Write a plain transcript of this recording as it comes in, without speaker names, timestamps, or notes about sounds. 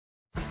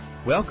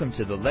Welcome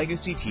to the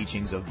legacy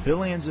teachings of Bill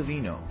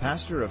Anzavino,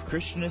 pastor of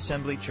Christian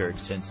Assembly Church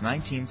since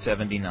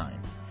 1979.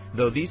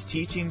 Though these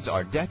teachings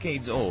are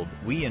decades old,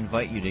 we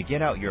invite you to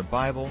get out your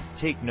Bible,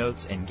 take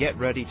notes, and get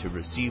ready to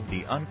receive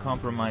the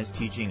uncompromised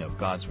teaching of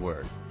God's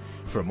Word.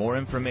 For more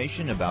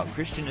information about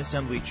Christian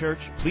Assembly Church,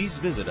 please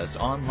visit us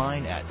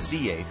online at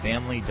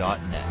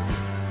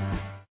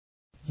cafamily.net.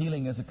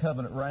 Healing is a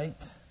covenant right.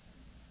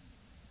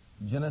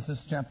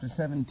 Genesis chapter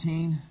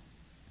 17.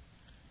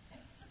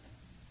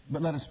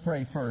 But let us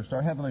pray first.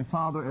 Our Heavenly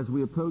Father, as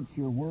we approach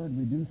your word,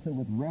 we do so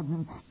with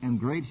reverence and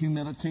great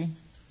humility,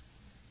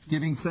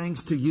 giving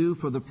thanks to you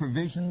for the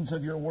provisions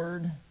of your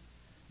word,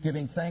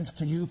 giving thanks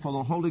to you for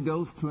the Holy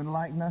Ghost to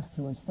enlighten us,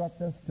 to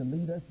instruct us, to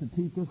lead us, to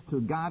teach us,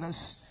 to guide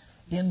us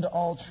into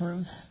all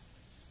truth.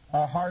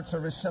 Our hearts are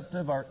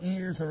receptive, our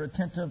ears are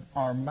attentive,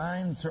 our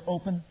minds are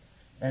open,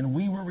 and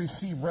we will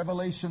receive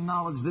revelation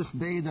knowledge this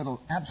day that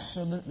will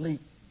absolutely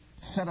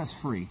set us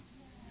free.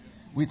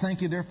 We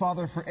thank you, dear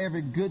Father, for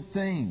every good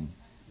thing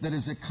that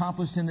is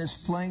accomplished in this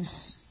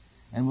place,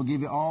 and we'll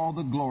give you all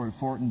the glory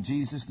for it in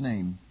Jesus'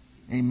 name.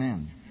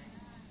 Amen.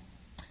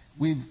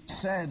 We've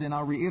said, and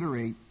I'll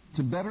reiterate,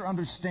 to better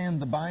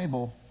understand the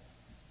Bible,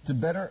 to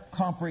better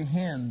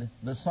comprehend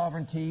the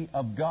sovereignty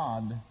of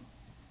God,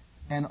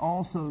 and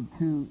also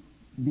to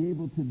be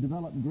able to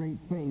develop great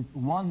faith,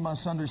 one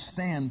must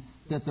understand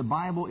that the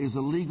Bible is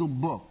a legal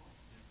book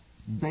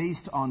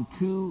based on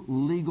two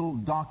legal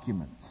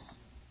documents.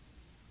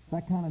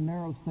 That kind of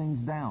narrows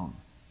things down.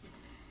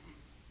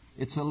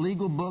 It's a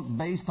legal book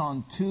based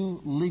on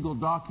two legal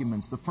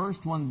documents. The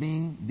first one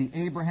being the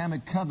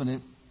Abrahamic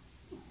covenant,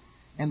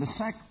 and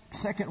the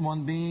second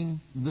one being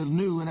the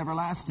new and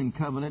everlasting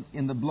covenant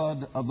in the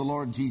blood of the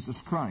Lord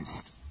Jesus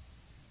Christ.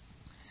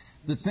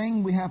 The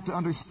thing we have to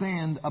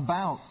understand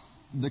about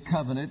the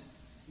covenant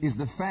is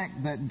the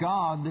fact that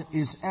God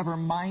is ever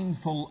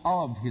mindful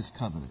of His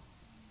covenant.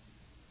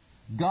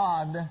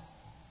 God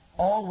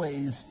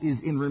always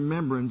is in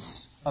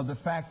remembrance of the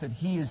fact that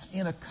He is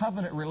in a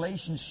covenant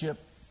relationship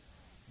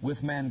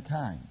with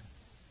mankind.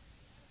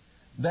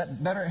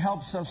 That better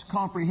helps us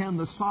comprehend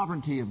the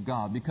sovereignty of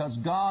God, because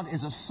God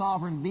is a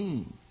sovereign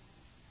being.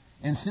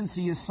 And since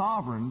He is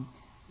sovereign,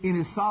 in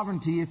His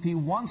sovereignty, if He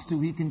wants to,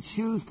 He can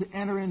choose to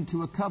enter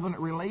into a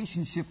covenant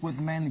relationship with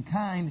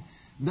mankind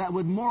that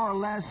would more or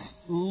less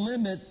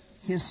limit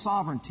His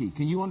sovereignty.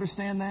 Can you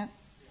understand that?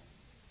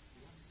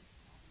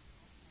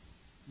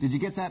 Did you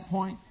get that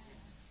point?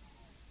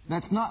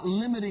 That's not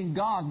limiting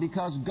God,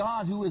 because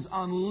God, who is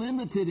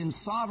unlimited in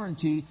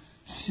sovereignty,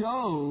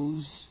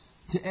 chose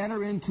to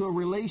enter into a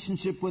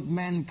relationship with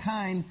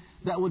mankind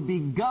that would be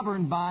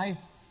governed by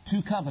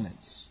two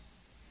covenants.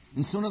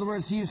 And so, in other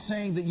words, He is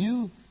saying that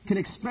you can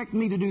expect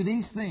me to do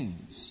these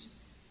things,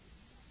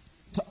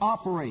 to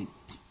operate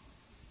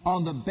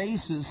on the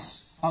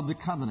basis of the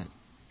covenant.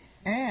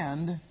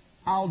 And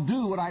I'll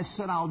do what I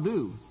said I'll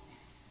do.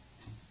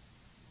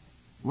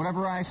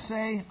 Whatever I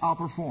say, I'll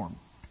perform.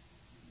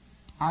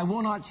 I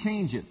will not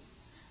change it.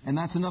 And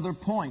that's another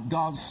point.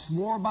 God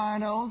swore by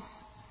an oath.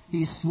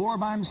 He swore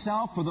by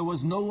Himself, for there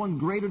was no one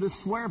greater to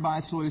swear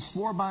by, so He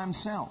swore by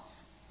Himself.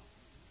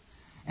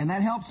 And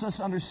that helps us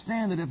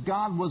understand that if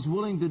God was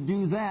willing to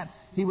do that,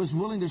 He was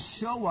willing to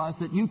show us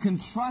that you can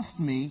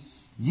trust me.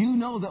 You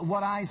know that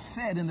what I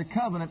said in the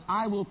covenant,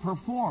 I will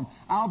perform.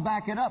 I'll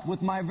back it up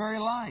with my very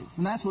life.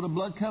 And that's what a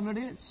blood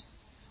covenant is.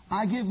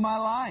 I give my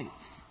life.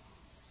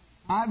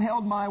 I've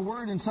held my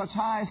word in such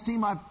high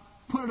esteem, I've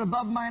put it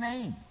above my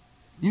name.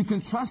 You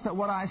can trust that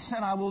what I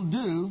said I will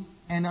do.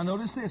 And now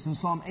notice this in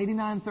Psalm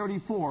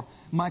 89:34,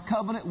 my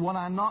covenant will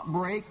I not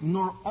break,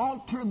 nor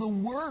alter the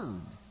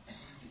word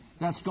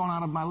that's gone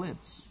out of my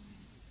lips.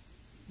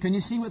 Can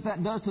you see what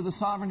that does to the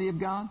sovereignty of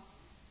God?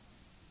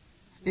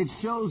 It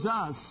shows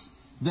us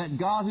that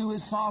God, who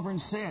is sovereign,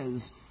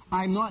 says,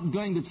 I'm not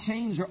going to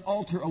change or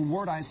alter a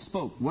word I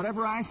spoke.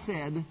 Whatever I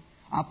said,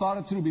 I thought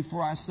it through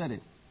before I said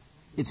it.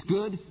 It's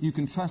good, you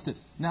can trust it.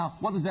 Now,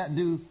 what does that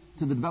do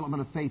to the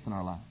development of faith in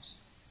our lives?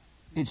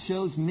 It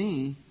shows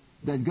me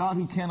that God,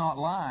 who cannot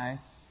lie,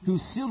 who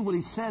sealed what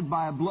He said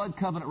by a blood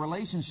covenant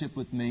relationship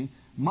with me,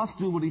 must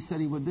do what He said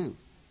He would do.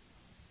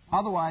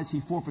 Otherwise,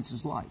 He forfeits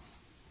his life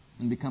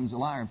and becomes a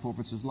liar and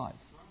forfeits his life.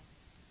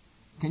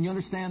 Can you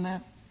understand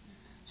that?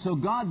 So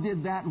God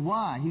did that.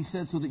 Why? He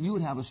said so that you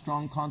would have a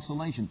strong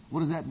consolation.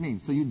 What does that mean?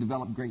 So you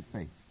develop great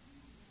faith.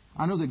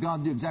 I know that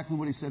God did exactly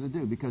what He said to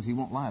do, because He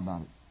won't lie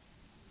about it.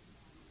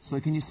 So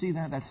can you see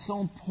that? That's so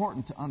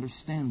important to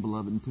understand,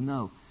 beloved, and to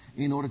know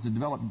in order to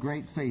develop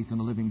great faith in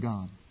the living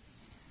God.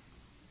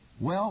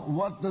 Well,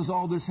 what does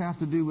all this have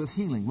to do with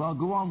healing? Well,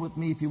 go on with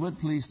me, if you would,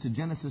 please, to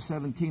Genesis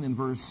 17 and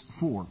verse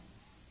 4.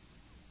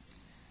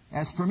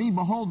 As for me,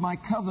 behold, my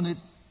covenant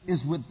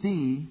is with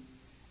thee,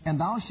 and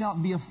thou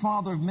shalt be a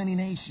father of many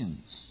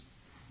nations.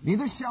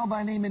 Neither shall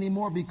thy name any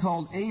more be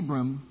called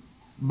Abram,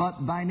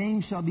 but thy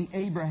name shall be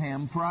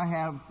Abraham, for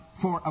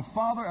a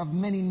father of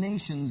many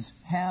nations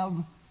have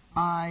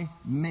I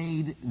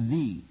made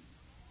thee.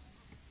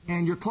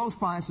 And you're close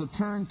by, so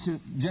turn to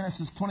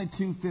Genesis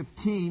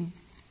 22:15.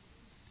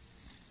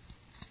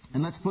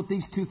 And let's put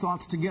these two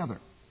thoughts together.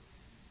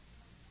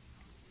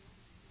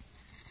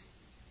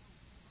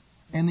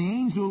 And the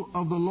angel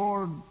of the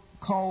Lord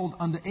called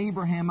unto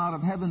Abraham out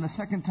of heaven the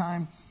second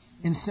time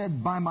and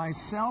said, By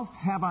myself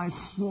have I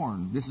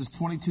sworn. This is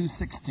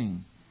 22:16.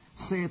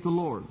 Saith the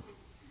Lord.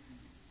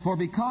 For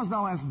because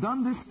thou hast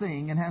done this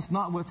thing, and hast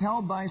not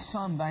withheld thy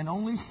son, thine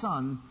only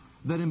son,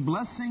 that in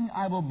blessing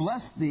I will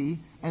bless thee,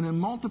 and in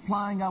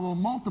multiplying I will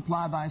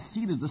multiply thy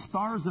seed as the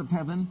stars of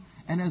heaven,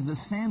 and as the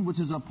sand which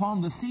is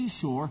upon the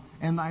seashore,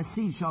 and thy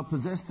seed shall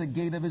possess the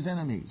gate of his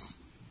enemies.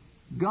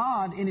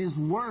 God, in His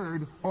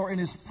Word, or in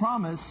His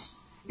promise,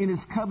 in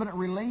His covenant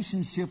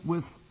relationship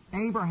with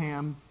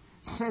Abraham,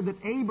 said that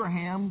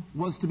Abraham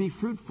was to be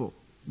fruitful.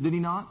 Did He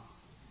not?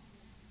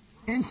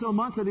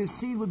 Insomuch that his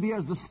seed would be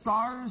as the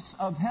stars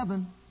of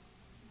heaven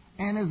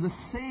and as the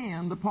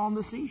sand upon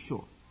the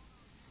seashore.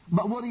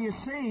 But what he is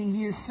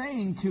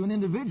saying to an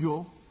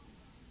individual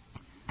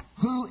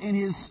who in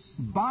his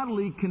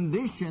bodily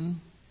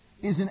condition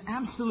is an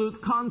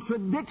absolute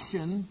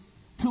contradiction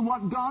to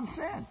what God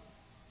said.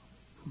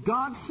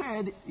 God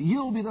said,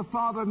 you'll be the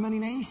father of many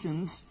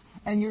nations,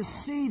 and your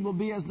seed will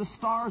be as the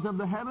stars of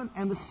the heaven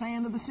and the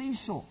sand of the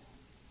seashore.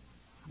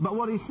 But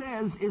what he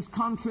says is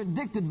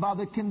contradicted by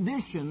the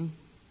condition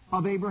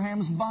of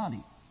Abraham's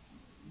body.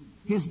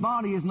 His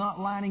body is not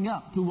lining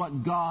up to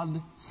what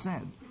God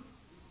said.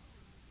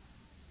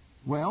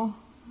 Well,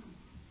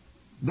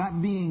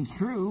 that being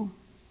true,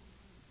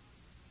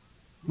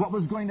 what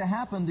was going to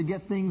happen to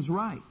get things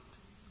right?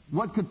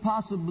 What could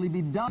possibly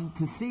be done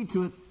to see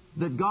to it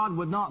that God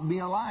would not be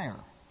a liar?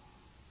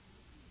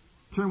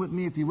 Turn with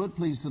me, if you would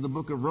please, to the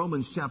book of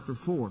Romans chapter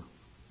 4.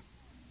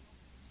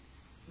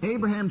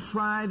 Abraham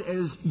tried,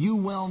 as you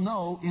well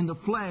know, in the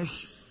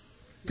flesh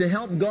to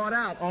help God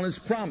out on His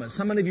promise.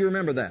 How many of you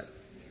remember that?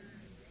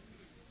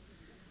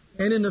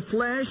 And in the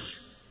flesh,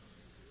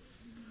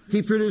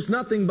 he produced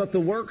nothing but the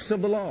works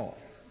of the law.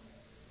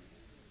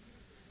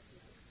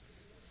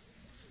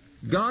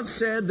 God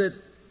said that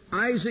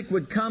Isaac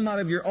would come out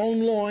of your own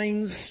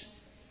loins,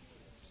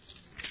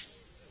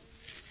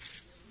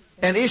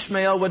 and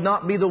Ishmael would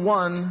not be the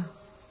one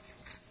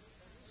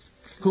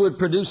who would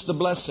produce the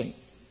blessing.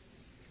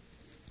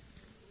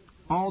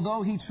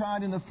 Although he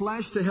tried in the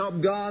flesh to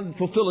help God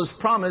fulfill His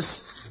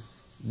promise,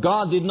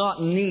 God did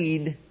not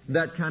need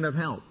that kind of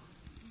help.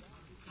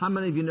 How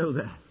many of you know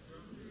that?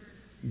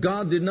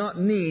 God did not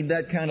need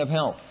that kind of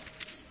help.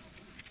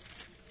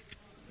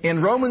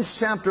 In Romans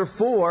chapter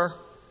 4,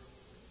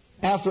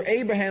 after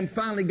Abraham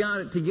finally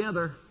got it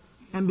together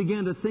and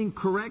began to think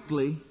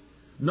correctly,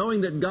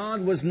 knowing that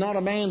God was not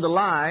a man to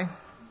lie,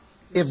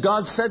 if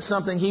God said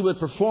something, He would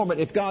perform it.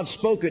 If God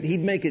spoke it, He'd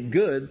make it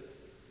good.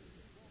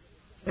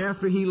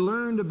 After he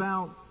learned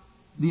about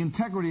the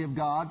integrity of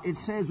God, it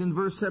says in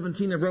verse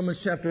 17 of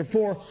Romans chapter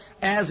 4,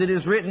 as it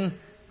is written,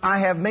 I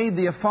have made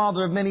thee a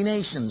father of many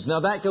nations. Now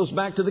that goes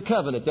back to the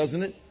covenant,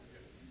 doesn't it?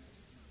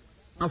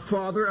 A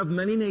father of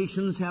many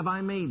nations have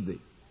I made thee.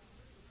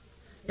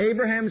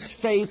 Abraham's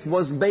faith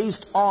was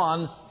based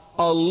on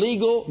a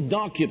legal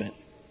document.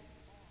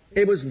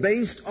 It was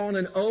based on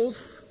an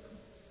oath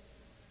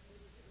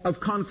of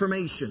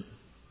confirmation.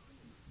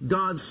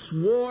 God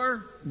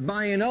swore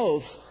by an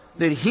oath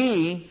that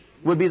he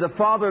would be the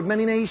father of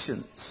many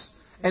nations,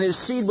 and his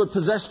seed would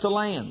possess the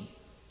land.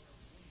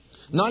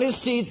 Not his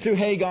seed through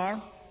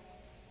Hagar,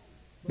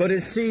 but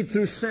his seed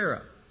through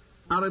Sarah,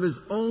 out of his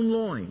own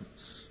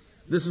loins.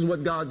 This is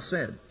what God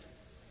said.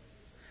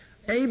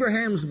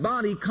 Abraham's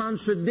body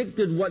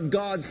contradicted what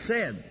God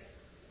said.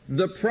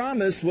 The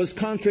promise was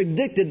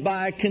contradicted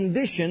by a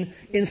condition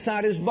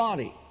inside his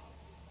body.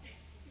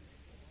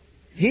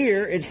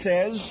 Here it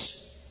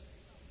says,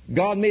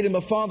 God made him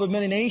a father of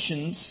many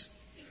nations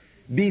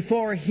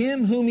before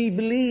him whom he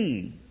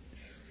believed,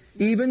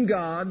 even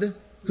God,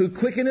 who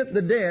quickeneth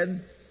the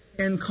dead,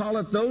 and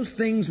calleth those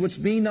things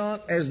which be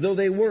not as though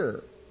they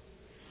were,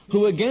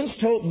 who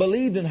against hope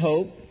believed in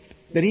hope,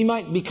 that he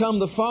might become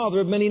the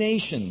father of many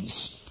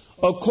nations,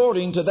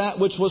 according to that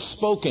which was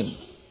spoken,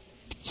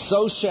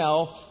 so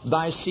shall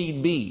thy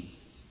seed be.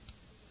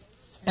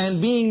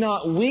 And being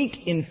not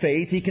weak in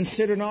faith, he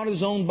considered not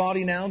his own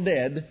body now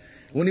dead,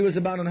 when he was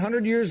about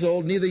 100 years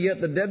old, neither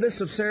yet the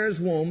deadness of Sarah's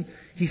womb.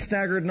 He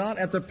staggered not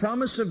at the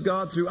promise of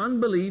God through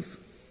unbelief,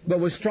 but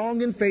was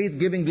strong in faith,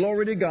 giving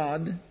glory to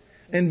God,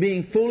 and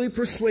being fully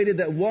persuaded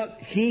that what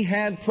he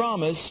had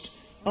promised,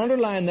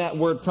 underline that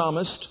word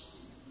promised,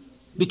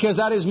 because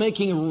that is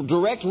making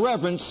direct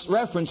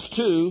reference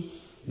to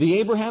the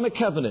Abrahamic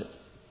covenant.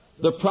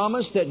 The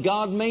promise that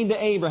God made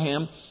to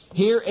Abraham.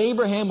 Here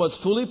Abraham was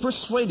fully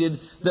persuaded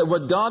that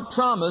what God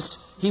promised,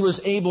 he was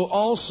able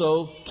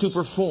also to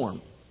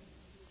perform.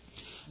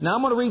 Now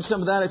I'm going to read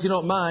some of that, if you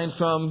don't mind,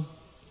 from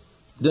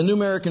the New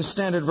American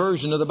Standard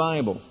Version of the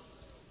Bible.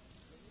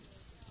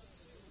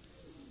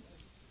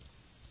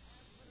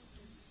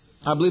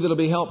 I believe it'll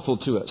be helpful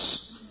to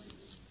us.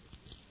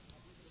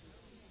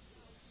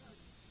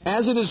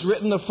 As it is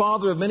written, the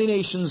father of many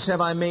nations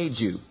have I made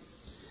you,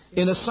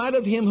 in the sight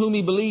of him whom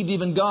he believed,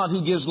 even God,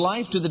 who gives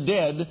life to the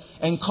dead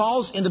and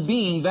calls into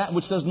being that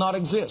which does not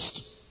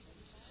exist.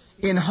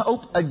 In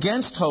hope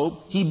against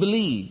hope, he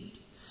believed,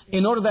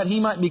 in order that he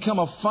might become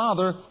a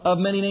father of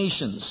many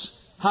nations.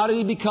 How did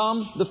he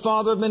become the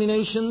father of many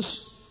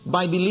nations?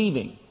 By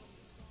believing.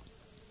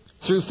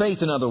 Through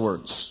faith, in other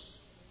words.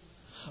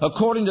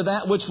 According to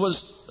that which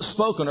was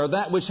spoken, or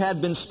that which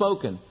had been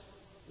spoken.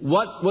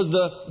 What was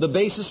the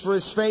basis for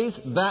his faith?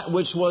 That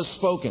which was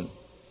spoken.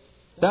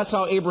 That's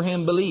how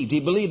Abraham believed. He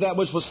believed that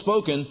which was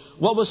spoken.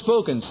 What was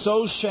spoken?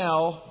 So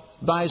shall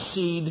thy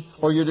seed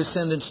or your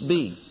descendants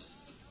be.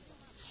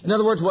 In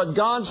other words, what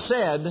God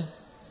said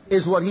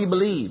is what he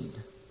believed.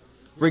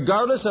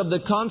 Regardless of the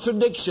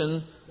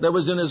contradiction that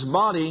was in his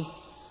body,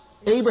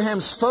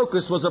 Abraham's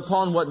focus was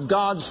upon what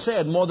God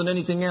said more than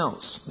anything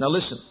else. Now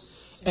listen.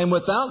 And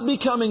without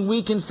becoming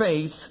weak in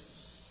faith,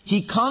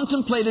 he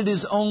contemplated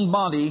his own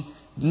body,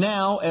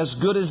 now as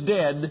good as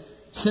dead,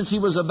 since he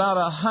was about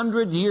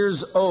 100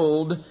 years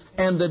old,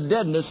 and the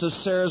deadness of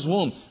Sarah's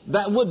womb.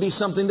 That would be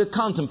something to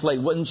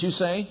contemplate, wouldn't you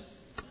say?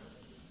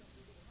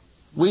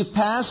 We've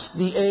passed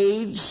the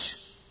age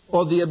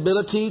or the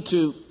ability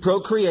to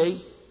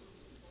procreate.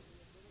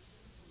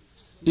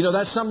 You know,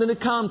 that's something to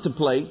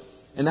contemplate,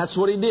 and that's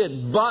what he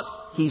did. But,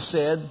 he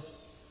said,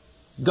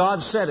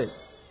 God said it.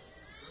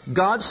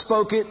 God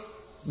spoke it.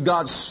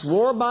 God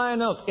swore by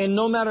an oath. And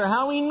no matter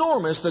how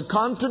enormous the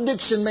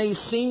contradiction may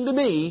seem to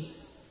be,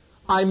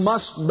 I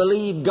must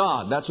believe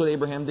God. That's what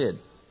Abraham did.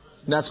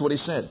 And that's what he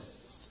said.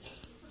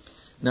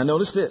 Now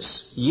notice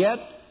this. Yet,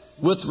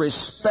 with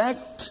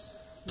respect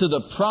to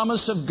the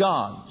promise of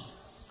God,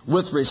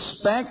 with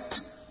respect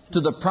to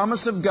the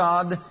promise of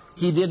God,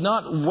 he did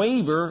not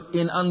waver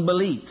in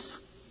unbelief.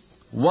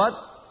 What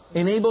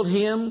enabled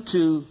him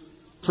to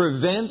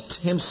prevent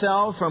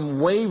himself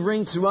from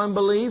wavering through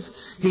unbelief?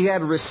 He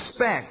had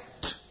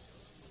respect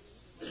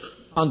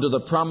unto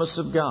the promise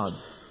of God,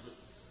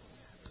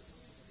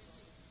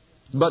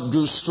 but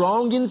grew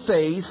strong in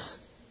faith,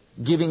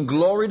 giving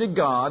glory to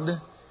God,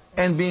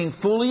 and being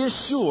fully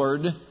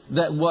assured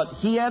that what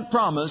he had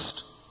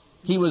promised,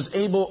 he was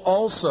able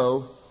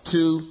also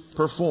to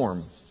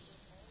perform.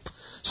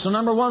 So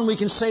number one, we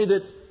can say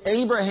that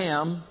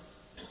Abraham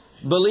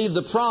believed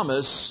the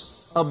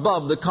promise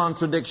above the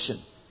contradiction.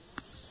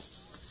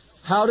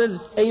 How did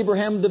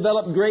Abraham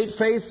develop great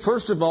faith?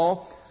 First of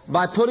all,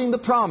 by putting the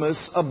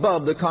promise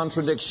above the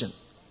contradiction.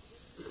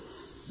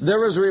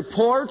 There is a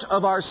report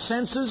of our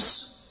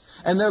senses,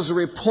 and there's a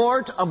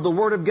report of the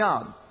Word of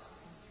God.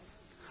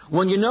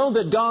 When you know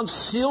that God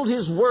sealed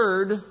His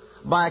Word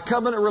by a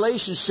covenant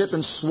relationship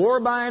and swore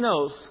by an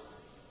oath,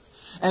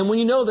 and when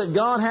you know that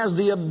God has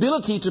the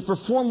ability to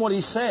perform what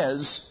He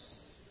says,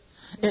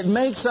 it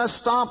makes us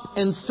stop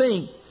and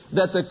think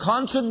that the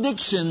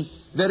contradiction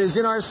that is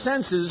in our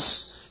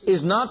senses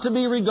is not to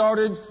be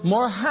regarded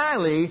more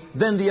highly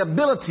than the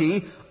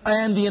ability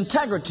and the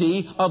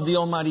integrity of the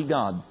Almighty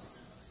God.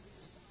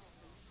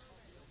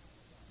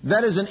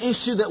 That is an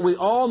issue that we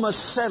all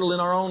must settle in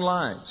our own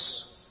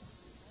lives.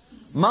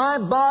 My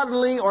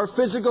bodily or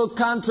physical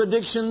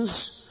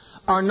contradictions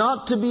are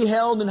not to be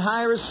held in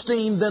higher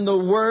esteem than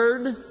the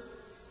Word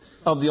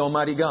of the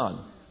Almighty God.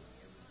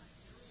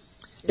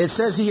 It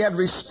says he had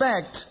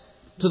respect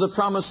to the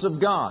promise of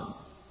God.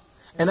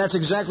 And that's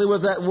exactly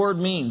what that word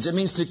means. It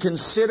means to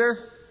consider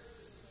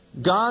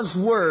God's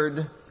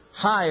Word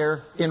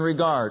higher in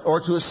regard, or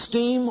to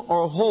esteem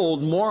or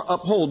uphold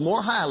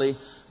more highly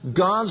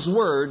God's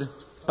Word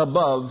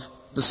above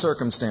the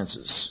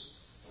circumstances.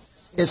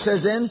 It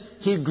says then,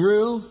 he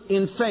grew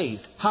in faith.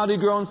 How did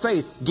he grow in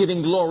faith?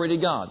 Giving glory to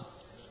God.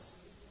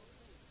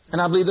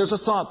 And I believe there's a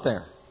thought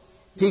there.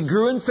 He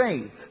grew in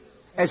faith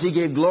as he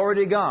gave glory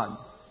to God.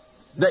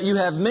 That you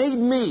have made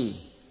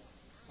me,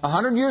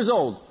 100 years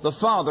old, the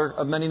father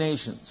of many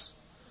nations.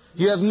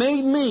 You have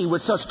made me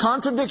with such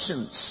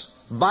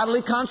contradictions,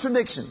 bodily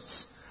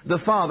contradictions, the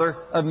father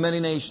of many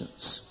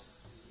nations.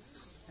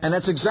 And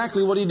that's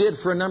exactly what he did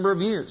for a number of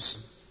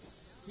years.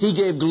 He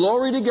gave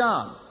glory to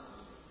God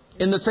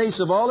in the face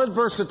of all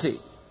adversity.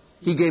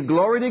 He gave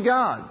glory to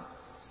God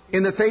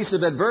in the face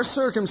of adverse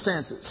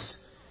circumstances.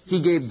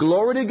 He gave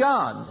glory to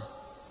God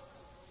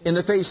in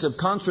the face of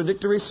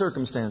contradictory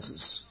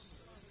circumstances.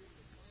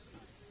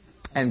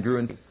 And grew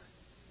in faith.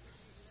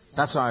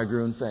 That's how I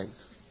grew in faith.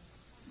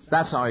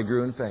 That's how I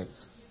grew in faith.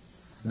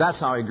 That's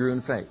how I grew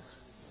in faith.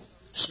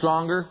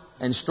 Stronger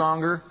and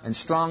stronger and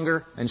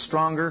stronger and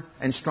stronger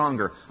and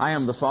stronger. I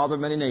am the father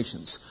of many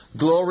nations.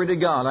 Glory to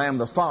God, I am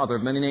the father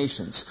of many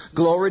nations.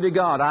 Glory to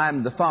God, I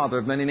am the father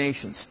of many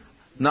nations.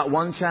 Not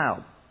one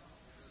child.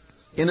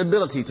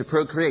 Inability to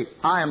procreate.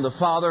 I am the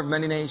father of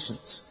many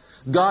nations.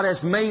 God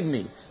has made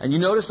me. And you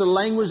notice the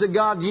language that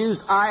God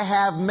used, I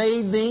have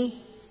made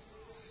thee.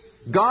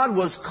 God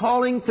was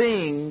calling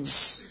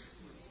things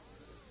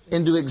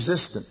into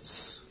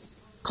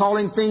existence.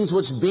 Calling things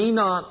which be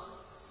not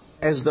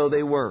as though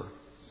they were.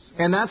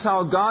 And that's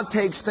how God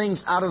takes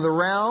things out of the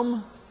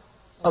realm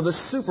of the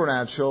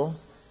supernatural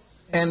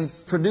and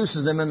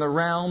produces them in the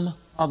realm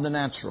of the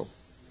natural.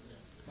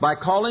 By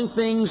calling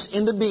things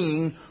into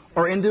being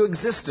or into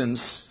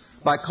existence,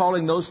 by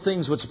calling those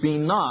things which be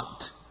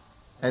not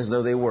as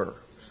though they were.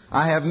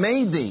 I have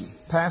made thee,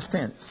 past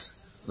tense,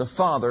 the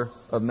father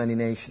of many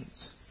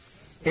nations.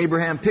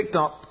 Abraham picked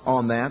up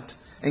on that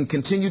and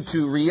continued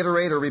to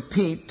reiterate or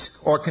repeat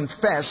or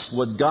confess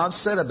what God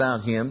said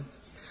about him,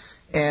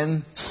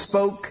 and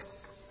spoke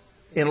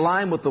in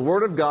line with the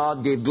Word of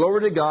God, gave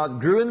glory to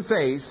God, grew in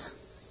faith,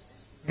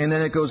 and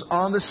then it goes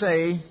on to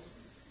say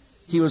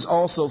he was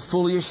also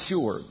fully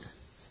assured.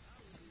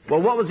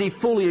 Well, what was he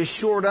fully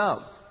assured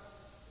of?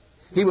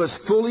 He was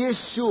fully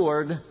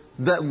assured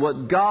that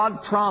what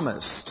God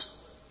promised,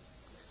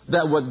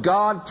 that what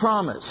God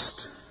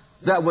promised,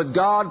 that what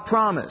God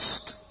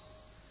promised.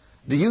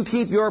 Do you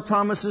keep your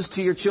promises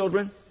to your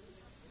children?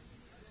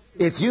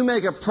 If you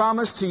make a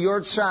promise to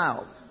your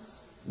child,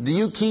 do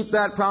you keep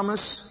that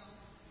promise?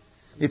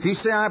 If you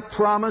say, I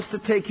promise to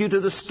take you to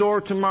the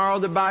store tomorrow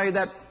to buy you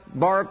that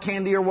bar of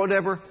candy or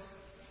whatever,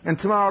 and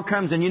tomorrow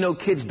comes, and you know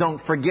kids don't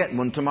forget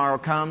when tomorrow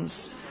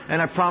comes,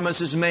 and a promise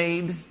is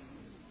made.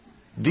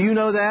 Do you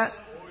know that?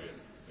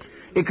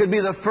 It could be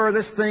the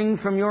furthest thing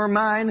from your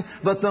mind,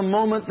 but the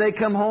moment they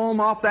come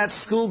home off that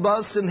school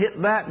bus and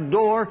hit that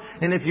door,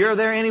 and if you're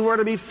there anywhere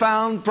to be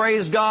found,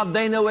 praise God,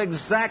 they know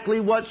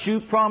exactly what you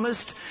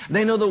promised.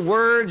 They know the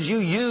words you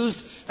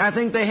used. I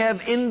think they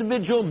have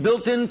individual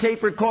built-in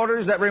tape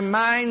recorders that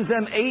reminds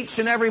them each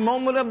and every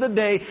moment of the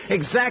day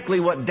exactly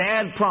what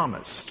Dad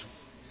promised.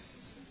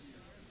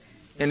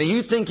 And if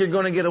you think you're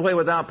going to get away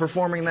without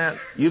performing that,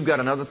 you've got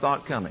another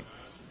thought coming.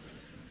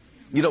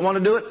 You don't want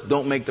to do it?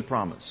 Don't make the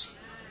promise.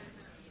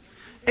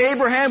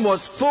 Abraham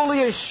was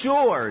fully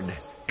assured,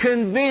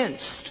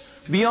 convinced,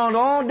 beyond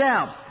all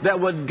doubt, that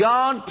what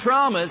God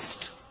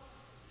promised,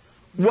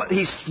 what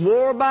He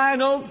swore by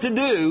an oath to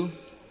do,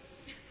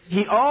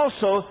 He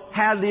also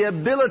had the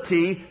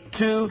ability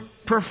to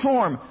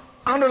perform.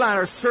 Underline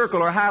or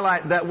circle or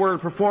highlight that word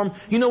perform.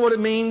 You know what it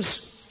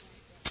means?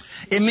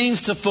 It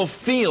means to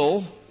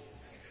fulfill.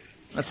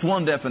 That's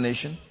one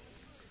definition.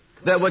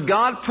 That what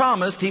God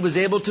promised, He was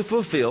able to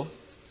fulfill.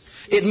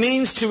 It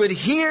means to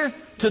adhere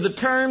to the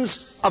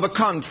terms of a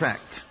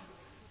contract.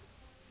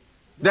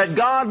 That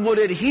God would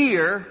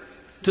adhere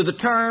to the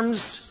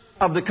terms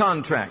of the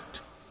contract.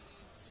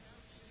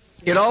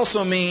 It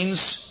also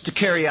means to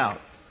carry out.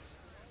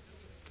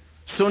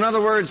 So in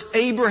other words,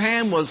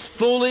 Abraham was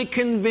fully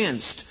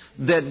convinced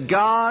that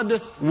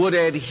God would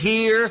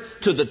adhere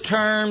to the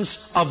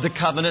terms of the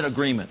covenant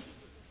agreement.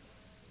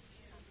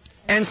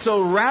 And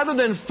so rather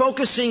than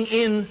focusing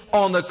in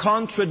on the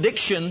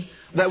contradiction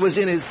that was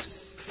in his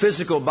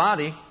physical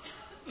body,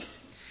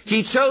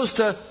 he chose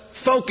to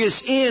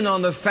focus in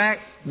on the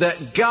fact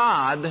that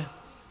God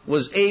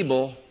was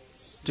able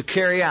to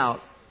carry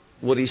out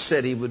what He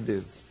said He would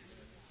do.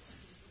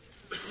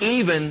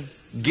 Even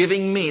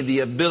giving me the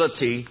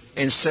ability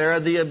and Sarah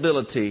the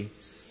ability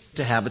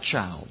to have a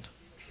child.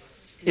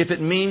 If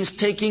it means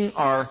taking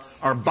our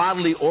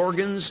bodily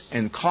organs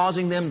and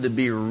causing them to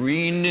be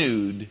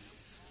renewed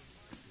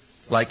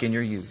like in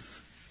your youth.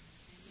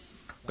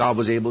 God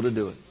was able to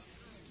do it.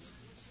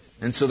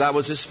 And so that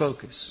was his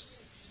focus.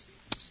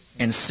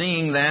 And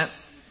seeing that,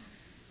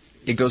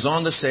 it goes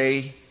on to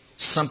say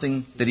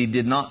something that he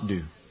did not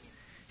do.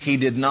 He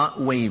did not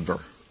waver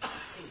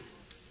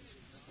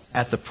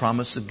at the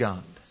promise of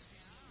God.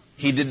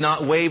 He did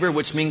not waver,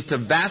 which means to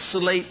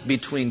vacillate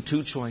between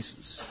two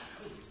choices.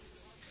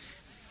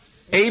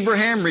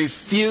 Abraham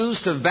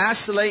refused to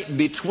vacillate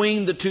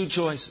between the two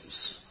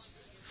choices.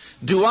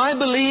 Do I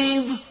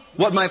believe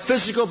what my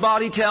physical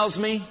body tells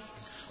me?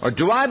 Or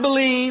do I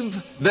believe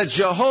that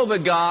Jehovah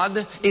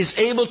God is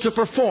able to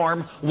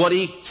perform what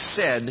He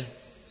said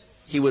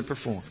He would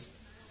perform?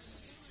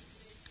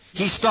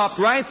 He stopped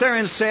right there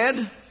and said,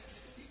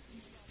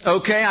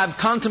 okay, I've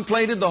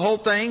contemplated the whole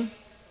thing.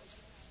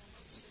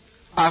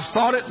 I've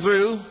thought it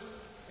through,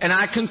 and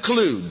I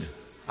conclude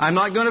I'm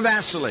not going to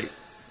vacillate.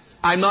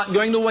 I'm not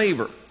going to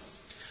waver.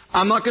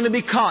 I'm not going to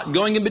be caught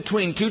going in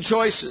between two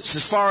choices.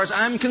 As far as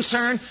I'm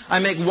concerned, I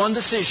make one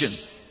decision,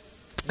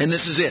 and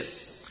this is it.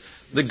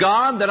 The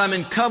God that I'm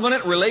in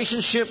covenant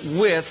relationship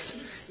with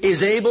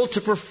is able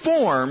to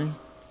perform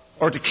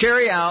or to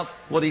carry out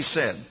what He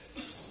said.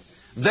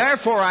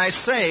 Therefore, I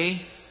say,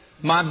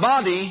 my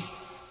body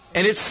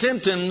and its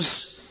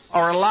symptoms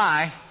are a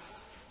lie,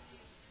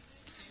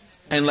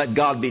 and let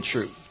God be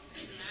true.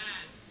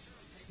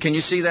 Can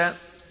you see that?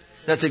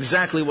 That's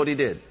exactly what He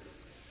did.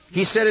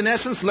 He said, in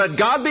essence, let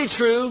God be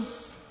true,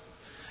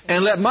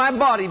 and let my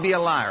body be a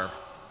liar.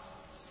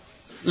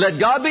 Let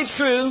God be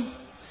true,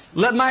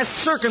 let my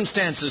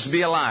circumstances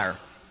be a liar.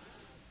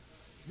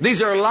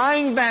 These are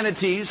lying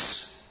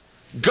vanities.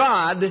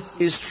 God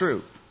is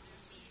true.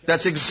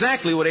 That's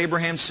exactly what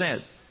Abraham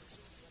said.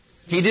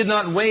 He did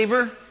not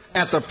waver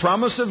at the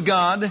promise of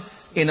God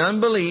in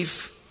unbelief,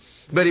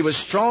 but he was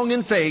strong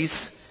in faith,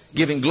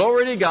 giving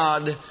glory to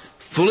God,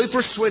 fully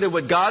persuaded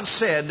what God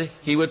said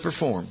He would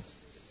perform.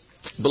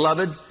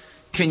 Beloved,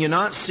 can you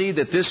not see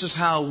that this is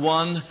how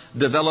one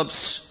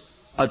develops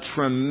a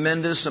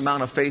tremendous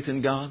amount of faith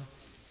in God?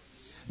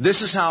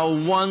 This is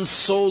how one's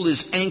soul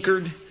is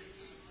anchored.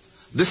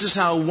 This is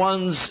how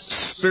one's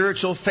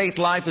spiritual faith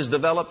life is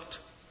developed.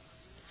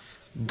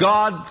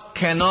 God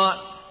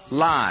cannot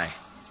lie.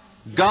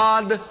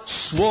 God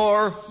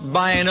swore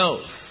by an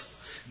oath.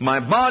 My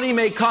body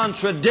may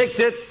contradict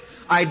it.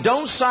 I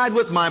don't side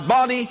with my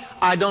body.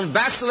 I don't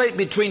vacillate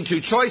between two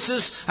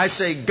choices. I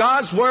say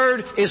God's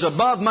Word is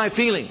above my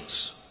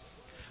feelings.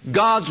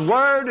 God's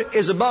Word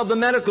is above the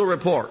medical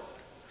report.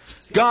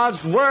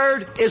 God's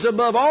Word is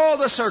above all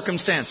the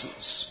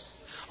circumstances,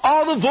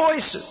 all the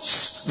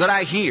voices that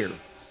I hear.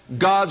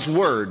 God's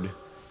Word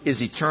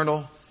is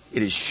eternal,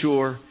 it is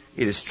sure,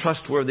 it is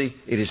trustworthy,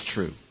 it is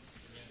true.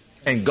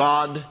 And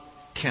God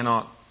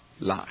cannot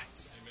lie.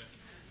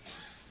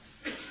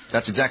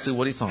 That's exactly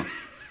what he thought.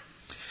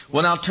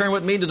 Well, now turn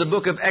with me to the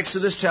book of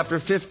Exodus chapter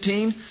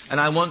 15,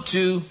 and I want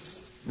to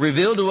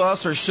reveal to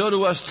us or show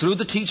to us through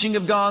the teaching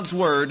of God's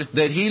Word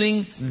that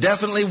healing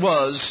definitely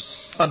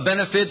was a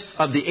benefit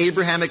of the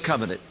Abrahamic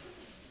covenant.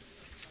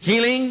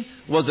 Healing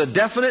was a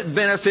definite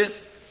benefit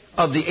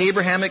of the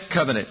Abrahamic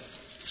covenant.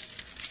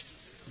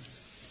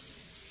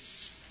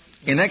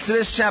 In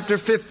Exodus chapter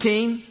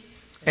 15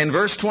 and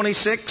verse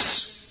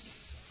 26,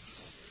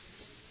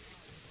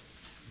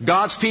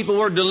 God's people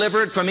were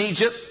delivered from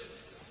Egypt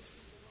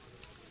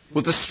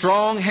with the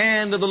strong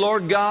hand of the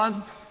Lord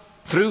God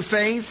through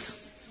faith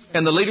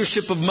and the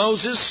leadership of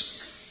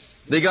Moses.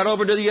 They got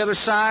over to the other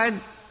side,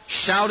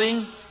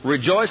 shouting,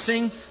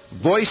 rejoicing,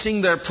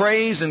 voicing their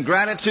praise and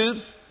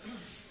gratitude.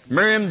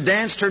 Miriam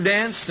danced her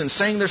dance and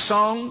sang their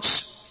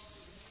songs.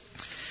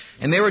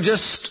 And they were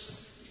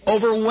just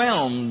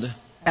overwhelmed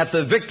at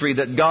the victory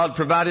that God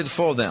provided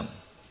for them.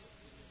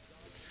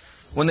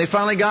 When they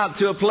finally got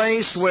to a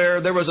place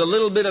where there was a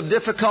little bit of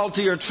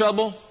difficulty or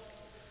trouble,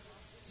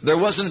 there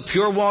wasn't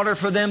pure water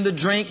for them to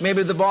drink.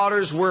 Maybe the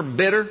waters were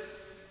bitter.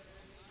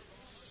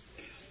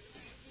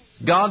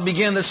 God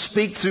began to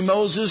speak through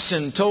Moses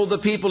and told the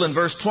people in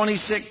verse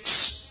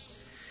 26,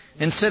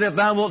 and said, if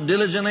thou wilt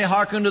diligently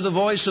hearken to the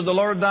voice of the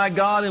Lord thy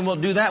God, and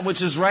wilt do that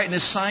which is right in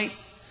his sight,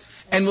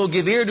 and will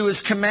give ear to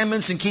his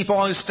commandments and keep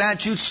all his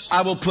statutes,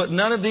 I will put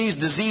none of these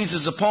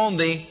diseases upon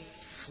thee,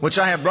 which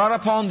I have brought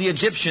upon the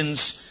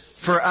Egyptians,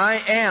 for I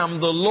am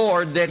the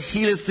Lord that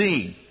healeth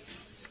thee.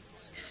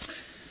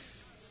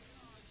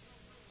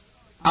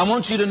 I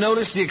want you to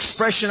notice the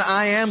expression,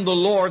 I am the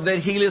Lord that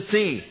healeth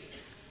thee.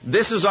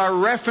 This is our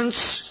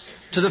reference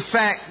to the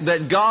fact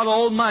that God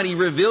Almighty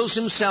reveals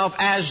Himself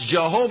as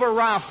Jehovah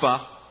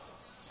Rapha,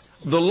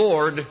 the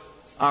Lord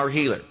our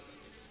healer.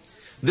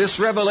 This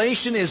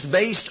revelation is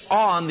based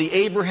on the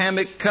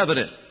Abrahamic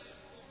covenant.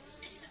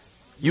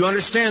 You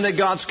understand that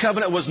God's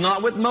covenant was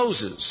not with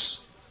Moses,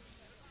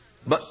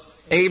 but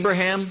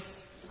Abraham,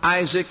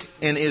 Isaac,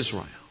 and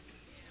Israel.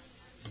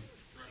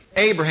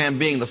 Abraham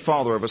being the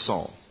father of us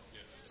all.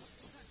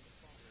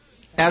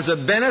 As a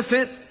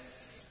benefit,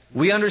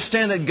 we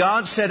understand that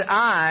God said,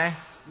 I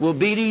will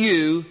be to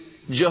you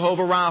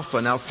Jehovah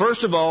Rapha. Now,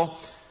 first of all,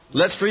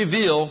 let's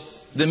reveal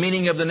the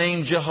meaning of the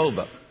name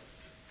Jehovah.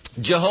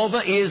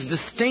 Jehovah is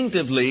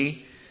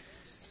distinctively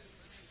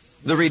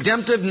the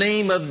redemptive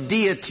name of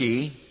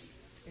deity,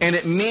 and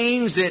it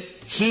means that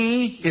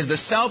He is the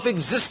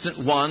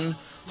self-existent one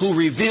who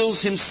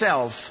reveals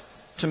Himself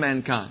to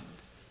mankind.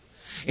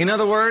 In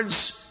other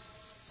words,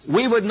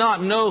 we would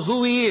not know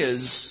who He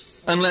is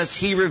unless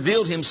He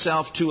revealed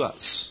Himself to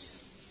us.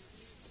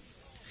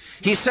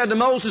 He said to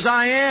Moses,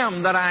 I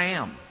am that I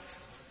am,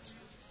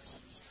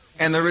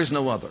 and there is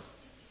no other.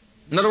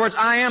 In other words,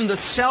 I am the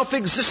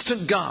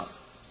self-existent God.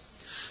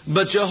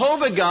 But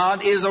Jehovah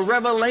God is a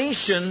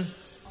revelation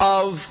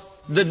of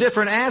the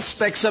different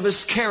aspects of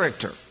His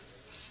character,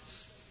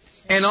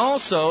 and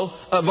also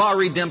of our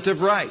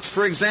redemptive rights.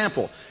 For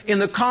example, in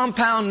the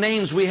compound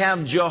names we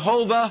have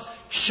Jehovah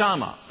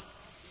Shammah.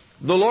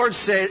 The Lord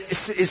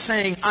is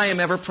saying, I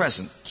am ever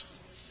present.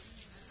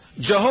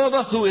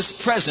 Jehovah who is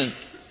present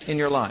in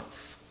your life.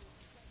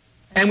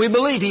 And we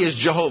believe He is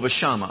Jehovah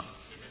Shammah.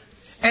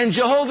 And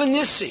Jehovah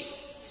Nissi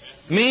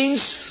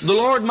means the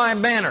Lord my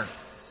banner,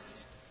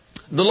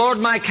 the Lord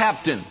my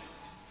captain.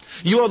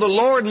 You are the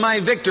Lord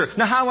my victor.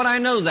 Now how would I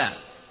know that?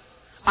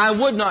 I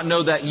would not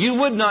know that. You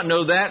would not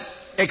know that,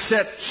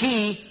 except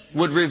He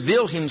would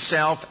reveal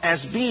Himself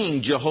as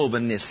being Jehovah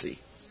Nissi.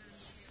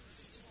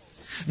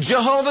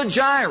 Jehovah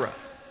Jireh,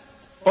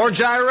 or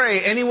Jireh,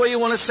 any way you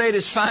want to say it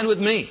is fine with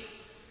me.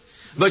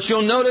 But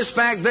you'll notice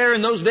back there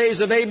in those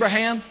days of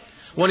Abraham,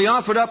 when he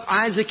offered up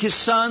Isaac his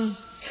son,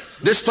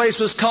 this place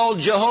was called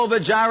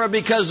Jehovah Jireh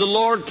because the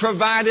Lord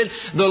provided.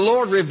 The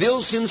Lord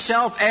reveals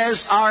Himself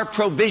as our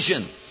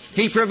provision.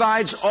 He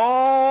provides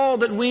all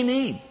that we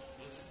need.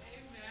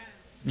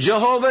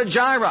 Jehovah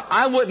Jireh.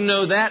 I wouldn't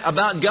know that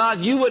about God.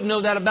 You wouldn't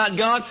know that about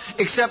God,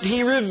 except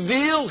He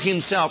revealed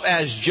Himself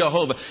as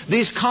Jehovah.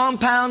 These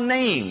compound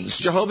names,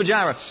 Jehovah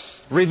Jireh,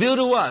 reveal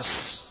to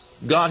us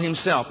God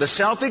Himself, the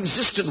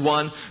self-existent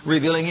one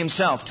revealing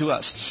Himself to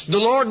us. The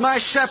Lord my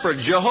shepherd,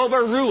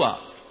 Jehovah Ruah,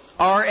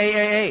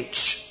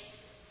 R-A-A-H.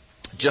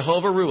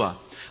 Jehovah Ruah,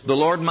 the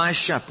Lord my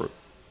shepherd.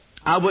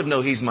 I wouldn't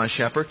know He's my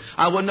shepherd.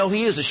 I wouldn't know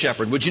He is a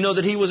shepherd. Would you know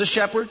that He was a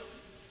shepherd?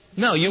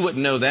 No, you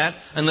wouldn't know that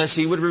unless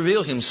He would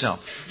reveal Himself.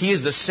 He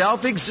is the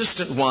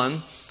self-existent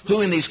one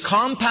who in these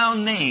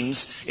compound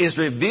names is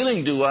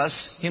revealing to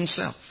us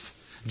Himself.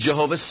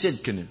 Jehovah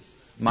Sidkenu,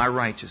 my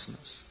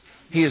righteousness.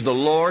 He is the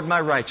Lord, my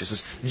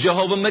righteousness.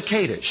 Jehovah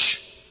Makadesh.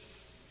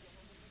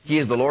 He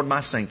is the Lord,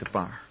 my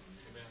sanctifier.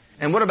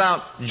 And what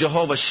about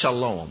Jehovah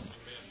Shalom?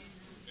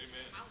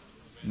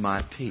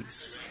 My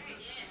peace.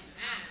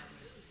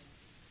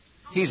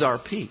 He's our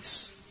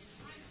peace.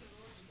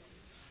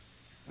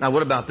 Now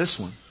what about this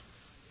one?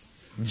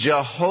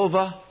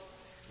 Jehovah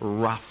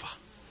Rapha.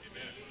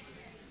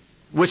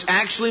 Which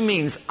actually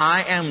means,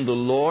 I am the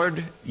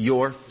Lord,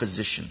 your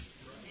physician.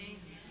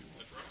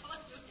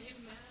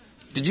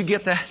 Did you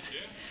get that?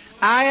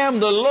 I am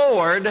the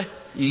Lord,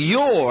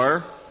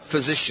 your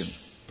physician.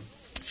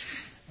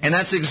 And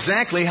that's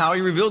exactly how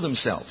He revealed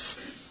Himself.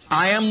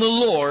 I am the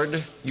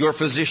Lord, your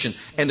physician.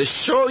 And to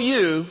show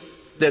you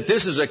that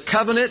this is a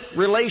covenant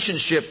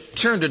relationship,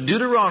 turn to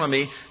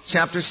Deuteronomy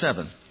chapter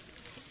 7.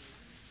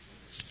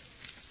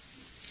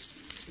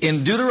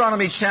 In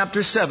Deuteronomy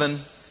chapter 7,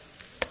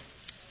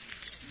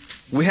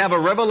 we have a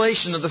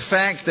revelation of the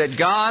fact that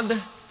God,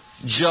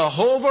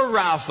 Jehovah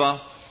Rapha,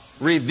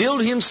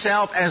 revealed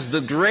Himself as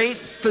the great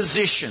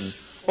physician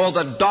or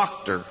the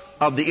doctor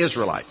of the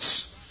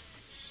Israelites.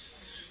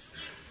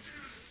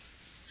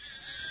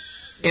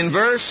 In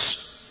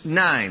verse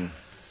 9,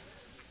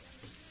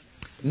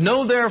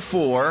 know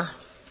therefore,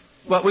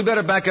 well, we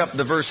better back up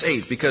to verse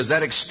 8 because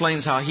that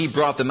explains how He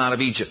brought them out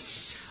of Egypt.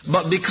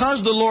 But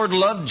because the Lord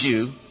loved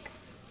you,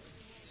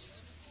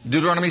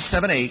 Deuteronomy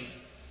 7:8,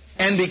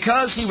 and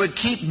because He would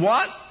keep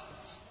what?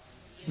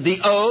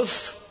 The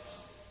oath.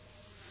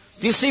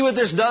 Do you see what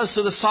this does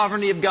to the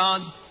sovereignty of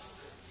God?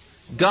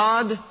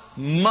 God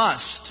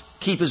must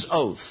keep His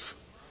oath.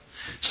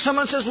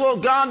 Someone says,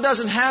 well, God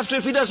doesn't have to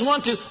if He doesn't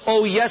want to.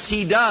 Oh, yes,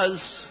 He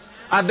does.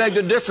 I beg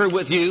to differ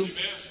with you.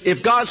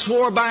 If God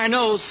swore by an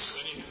oath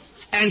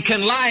and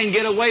can lie and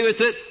get away with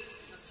it,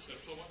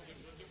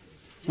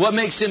 what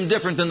makes Him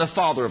different than the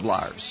father of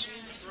liars?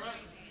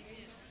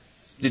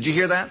 Did you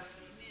hear that?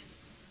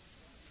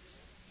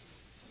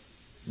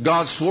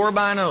 God swore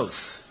by an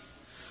oath,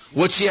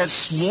 which He had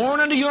sworn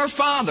unto your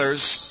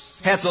fathers,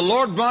 hath the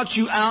Lord brought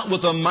you out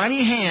with a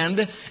mighty hand,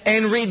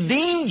 and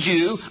redeemed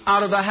you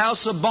out of the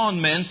house of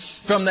bondmen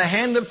from the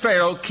hand of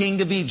Pharaoh,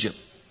 king of Egypt.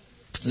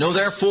 Know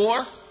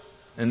therefore,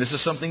 and this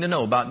is something to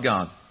know about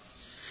God,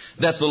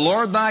 that the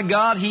Lord thy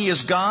God, He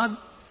is God,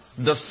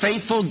 the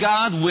faithful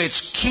God,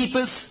 which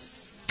keepeth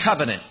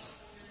covenant.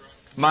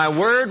 My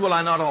word will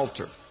I not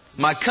alter.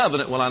 My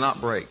covenant will I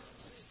not break.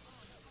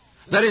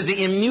 That is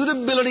the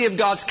immutability of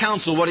God's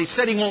counsel. What He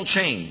said He won't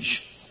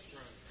change.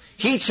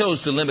 He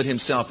chose to limit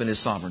Himself in His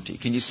sovereignty.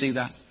 Can you see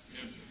that?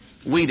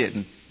 We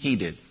didn't. He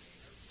did.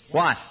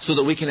 Why? So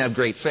that we can have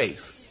great faith.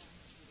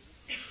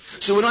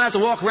 So we don't have to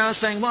walk around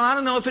saying, well, I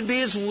don't know if it be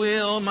His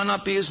will, it might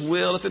not be His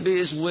will. If it be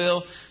His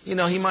will, He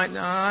might,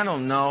 I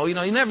don't know. You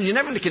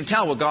never can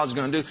tell what God's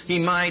going to do. He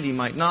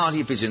might not,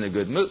 if He's in a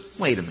good mood.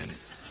 Wait a minute.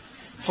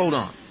 Hold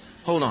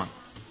on.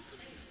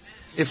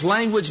 If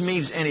language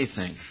means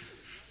anything,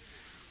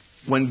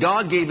 when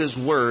God gave His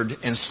word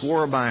and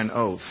swore by an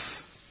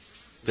oath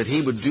that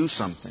He would do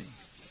something,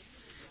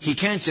 He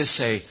can't just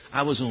say,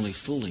 I was only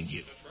fooling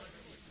you,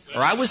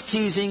 or I was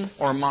teasing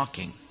or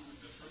mocking.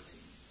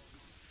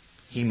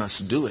 He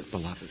must do it,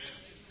 beloved,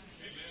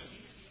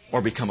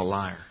 or become a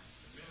liar.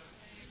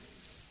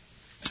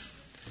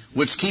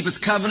 Which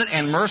keepeth covenant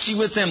and mercy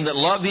with them that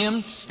love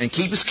Him, and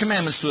keep His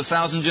commandments to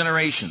 1,000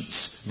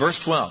 generations. Verse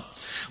 12.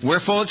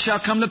 Wherefore it shall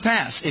come to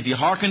pass, if you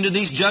hearken to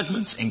these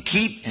judgments, and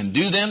keep and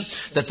do them,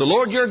 that the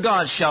Lord your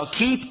God shall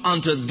keep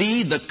unto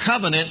thee the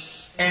covenant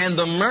and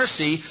the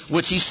mercy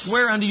which He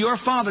sware unto your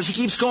fathers. He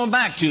keeps going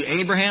back to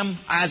Abraham,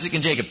 Isaac,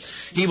 and Jacob.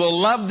 He will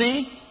love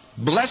thee,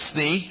 bless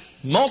thee,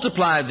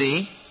 multiply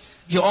thee.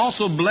 He'll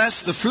also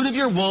bless the fruit of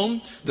your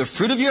womb, the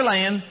fruit of your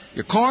land,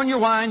 your corn, your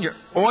wine, your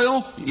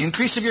oil, the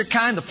increase of your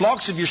kind, the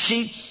flocks of your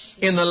sheep,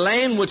 in the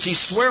land which He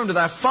sware unto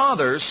thy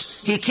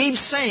fathers. He keeps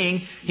saying,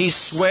 He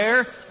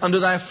sware unto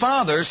thy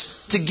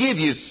fathers to give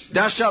you.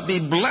 Thou shalt be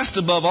blessed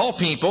above all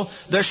people.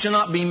 There shall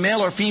not be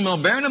male or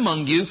female barren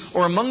among you,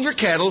 or among your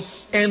cattle.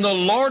 And the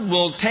Lord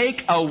will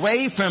take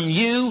away from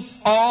you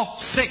all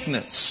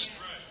sickness.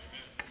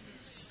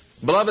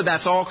 Beloved,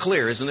 that's all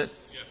clear, isn't it?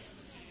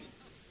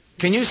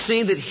 Can you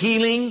see that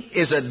healing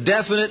is a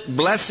definite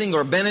blessing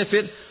or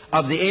benefit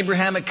of the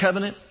Abrahamic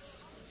covenant?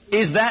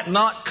 Is that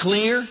not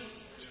clear?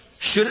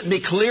 Should it be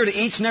clear to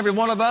each and every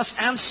one of us?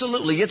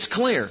 Absolutely, it's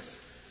clear.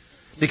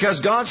 Because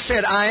God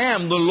said, I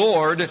am the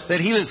Lord that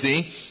healeth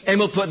thee, and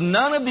will put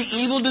none of the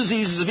evil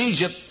diseases of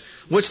Egypt,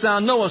 which thou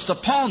knowest,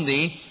 upon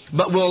thee,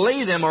 but will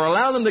lay them or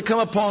allow them to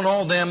come upon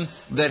all them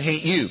that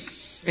hate you.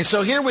 And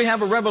so here we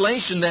have a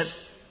revelation that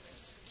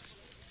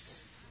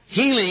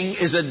healing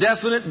is a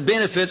definite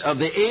benefit of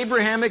the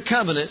Abrahamic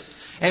covenant.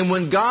 And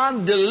when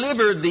God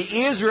delivered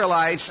the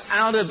Israelites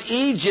out of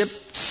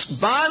Egypt's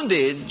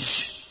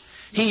bondage,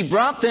 He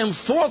brought them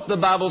forth, the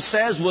Bible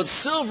says, with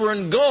silver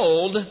and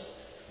gold,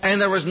 and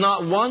there was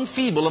not one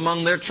feeble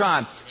among their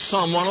tribe.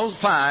 Psalm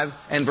 105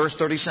 and verse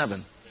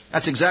 37.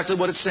 That's exactly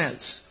what it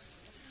says.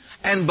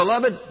 And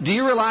beloved, do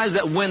you realize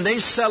that when they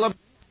celebrated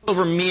the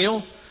Passover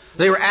meal,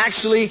 they were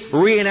actually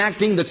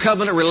reenacting the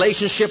covenant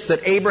relationship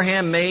that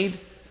Abraham made?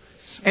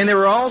 And they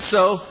were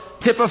also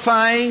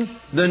typifying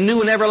the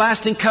new and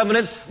everlasting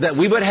covenant that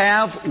we would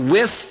have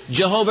with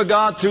Jehovah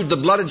God through the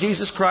blood of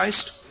Jesus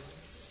Christ.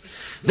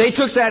 They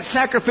took that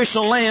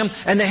sacrificial lamb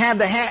and they had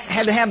to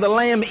have the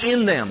lamb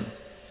in them.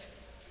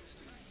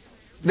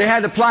 They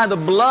had to apply the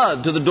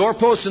blood to the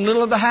doorpost in the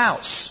middle of the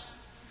house.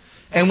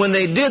 And when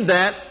they did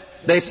that,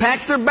 they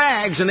packed their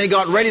bags and they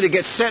got ready to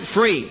get set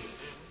free.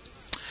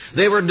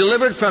 They were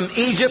delivered from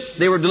Egypt.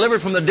 They were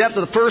delivered from the death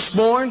of the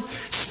firstborn.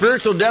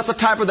 Spiritual death, a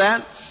type of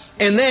that.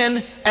 And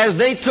then, as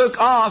they took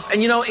off,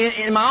 and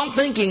in my own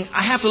thinking,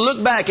 I have to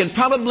look back and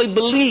probably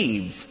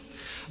believe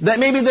that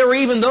maybe there were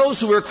even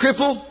those who were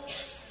crippled.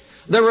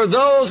 There were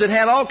those that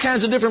had all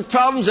kinds of different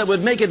problems that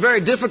would make it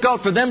very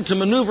difficult for them to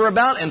maneuver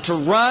about and to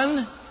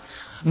run.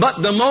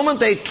 But the moment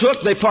they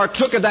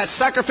partook of that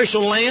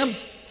sacrificial lamb,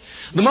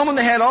 the moment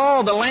they had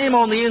all the lamb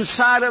on the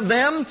inside of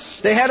them,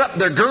 they had up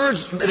their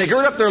girds, they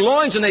girded up their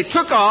loins and they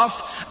took off.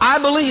 I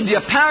believe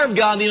the power of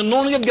God, the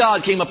anointing of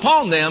God came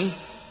upon them,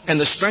 and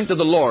the strength of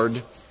the Lord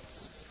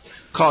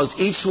caused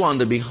each one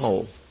to be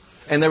whole.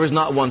 And there was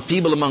not one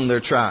feeble among their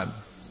tribe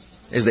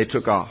as they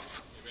took off.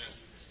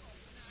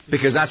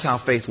 Because that's how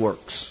faith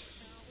works.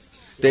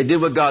 They did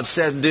what God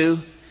said do,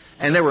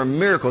 and there were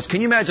miracles.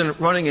 Can you imagine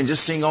running and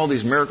just seeing all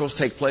these miracles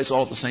take place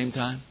all at the same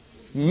time?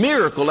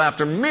 Miracle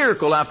after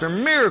miracle after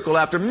miracle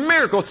after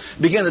miracle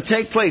began to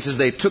take place as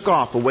they took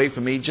off away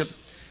from Egypt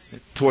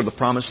toward the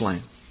promised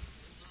land.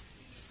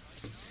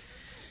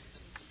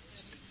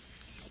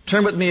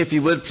 Turn with me, if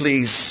you would,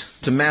 please,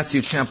 to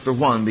Matthew chapter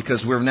 1,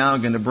 because we're now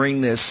going to bring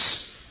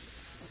this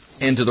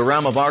into the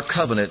realm of our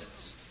covenant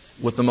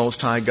with the Most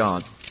High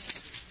God.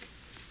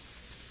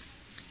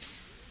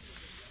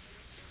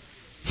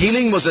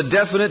 Healing was a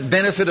definite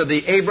benefit of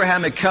the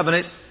Abrahamic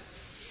covenant.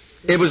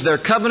 It was their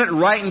covenant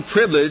right and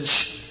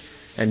privilege.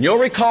 And you'll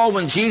recall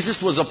when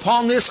Jesus was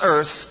upon this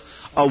earth,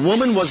 a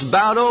woman was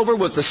bowed over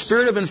with the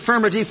spirit of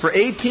infirmity for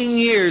 18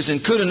 years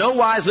and could in no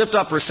wise lift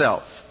up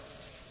herself.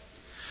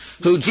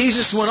 Who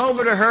Jesus went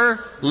over to her,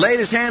 laid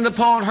His hand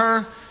upon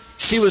her.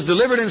 She was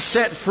delivered and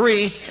set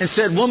free and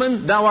said,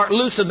 "Woman, thou art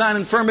loose of thine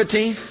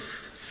infirmity."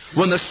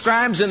 When the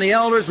scribes and the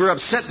elders were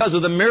upset because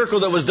of the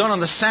miracle that was done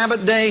on the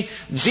Sabbath day,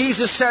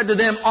 Jesus said to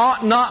them,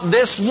 "Ought not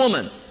this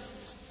woman,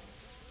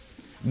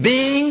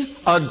 being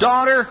a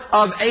daughter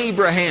of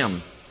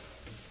Abraham?"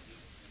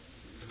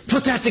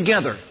 Put that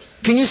together.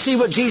 Can you see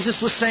what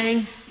Jesus was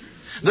saying?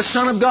 The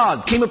Son of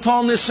God came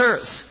upon this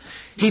earth.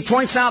 He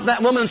points out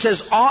that woman and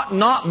says, "Ought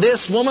not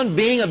this woman,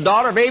 being a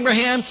daughter of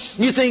Abraham?"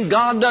 You think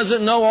God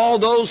doesn't know all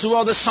those who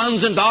are the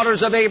sons and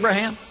daughters of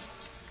Abraham?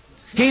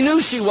 He knew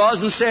she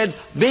was and said,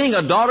 being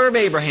a daughter of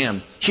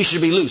Abraham, she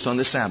should be loose on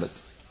this Sabbath.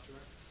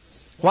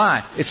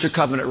 Why? It's her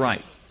covenant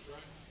right.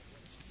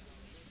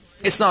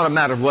 It's not a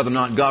matter of whether or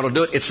not God will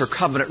do it. It's her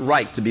covenant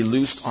right to be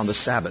loosed on the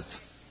Sabbath.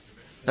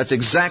 That's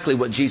exactly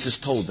what Jesus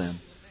told them.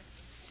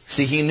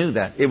 See, He knew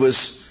that. It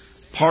was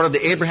part of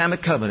the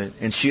Abrahamic covenant,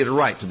 and she had a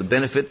right to the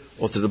benefit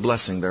or to the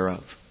blessing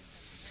thereof.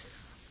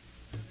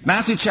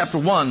 Matthew chapter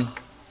 1,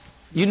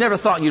 you never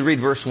thought you'd read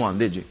verse 1,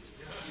 did you?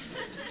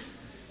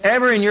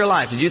 Ever in your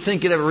life, did you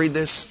think you'd ever read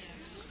this?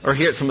 Or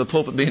hear it from the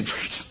pulpit being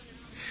preached?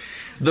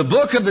 The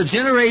book of the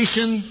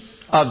generation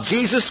of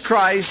Jesus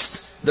Christ,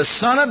 the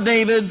son of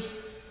David,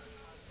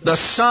 the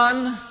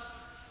son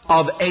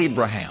of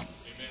Abraham.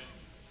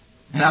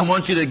 And I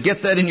want you to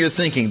get that in your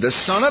thinking. The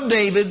son of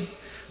David,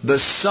 the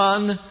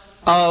son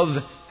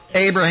of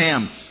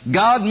Abraham.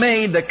 God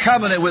made the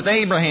covenant with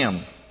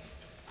Abraham.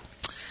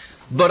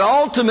 But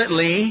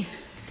ultimately,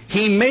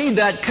 He made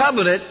that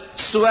covenant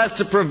so as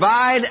to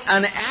provide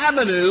an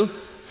avenue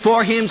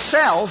for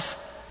Himself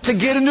to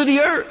get into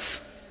the earth.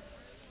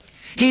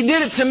 He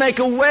did it to make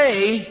a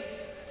way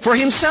for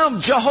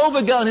Himself,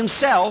 Jehovah God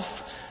Himself,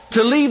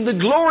 to leave the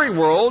glory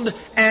world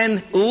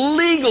and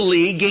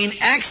legally gain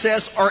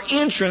access or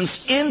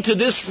entrance into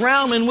this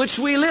realm in which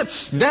we live.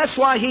 That's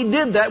why He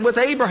did that with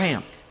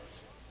Abraham.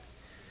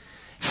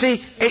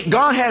 See,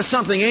 God has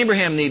something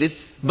Abraham needed,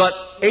 but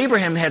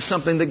Abraham had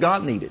something that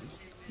God needed.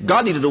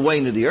 God needed a way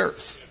into the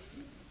earth.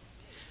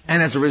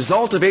 And as a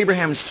result of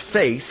Abraham's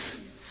faith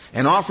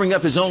and offering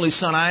up his only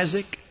son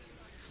Isaac,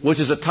 which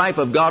is a type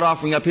of God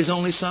offering up His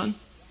only son.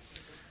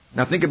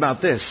 Now think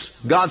about this.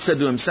 God said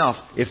to Himself,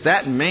 if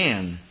that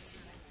man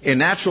in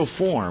natural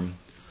form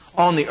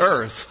on the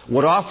earth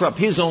would offer up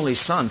his only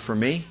son for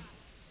me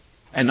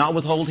and not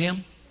withhold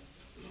him,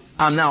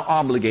 I'm now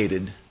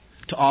obligated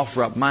to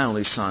offer up my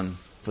only son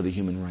for the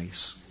human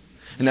race.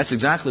 And that's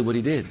exactly what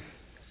He did.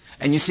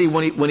 And you see,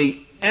 when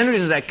he entered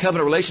into that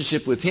covenant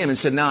relationship with Him and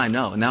said, now I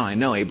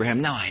know,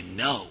 Abraham, now I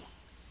know.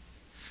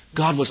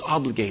 God was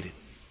obligated.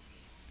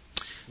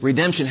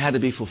 Redemption had to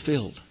be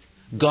fulfilled.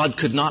 God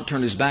could not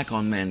turn His back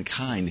on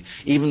mankind,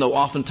 even though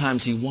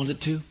oftentimes He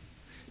wanted to,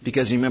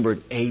 because He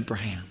remembered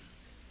Abraham.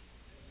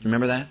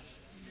 Remember that?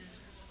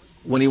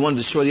 When He wanted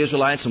to destroy the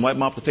Israelites and wipe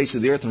them off the face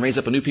of the earth and raise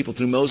up a new people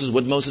through Moses,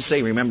 what did Moses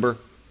say? Remember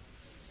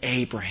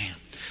Abraham.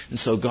 And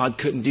so God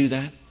couldn't do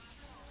that.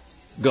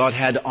 God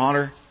had to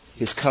honor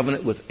His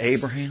covenant with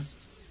Abraham.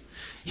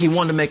 He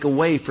wanted to make a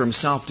way for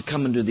Himself to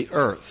come into the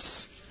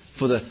earth,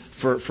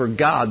 for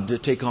God to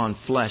take on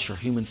flesh or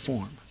human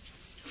form.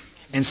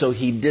 And so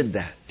He did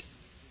that.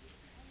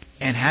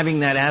 And having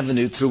that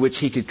avenue through which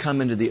He could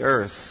come into the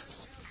earth,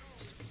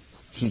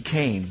 He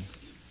came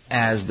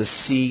as the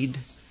seed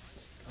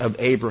of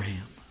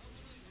Abraham,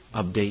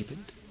 of David,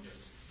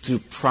 through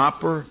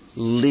proper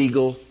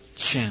legal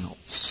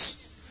channels,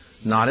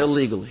 not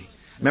illegally.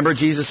 Remember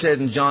Jesus said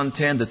in John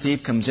 10, the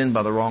thief comes in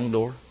by the wrong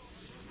door,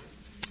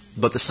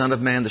 but the Son of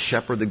Man, the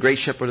shepherd, the great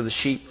shepherd of the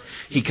sheep,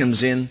 He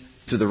comes in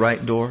through the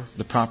right door,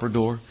 the proper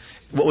door.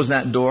 What was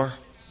that door?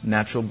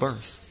 Natural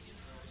birth.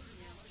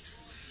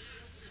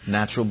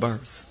 Natural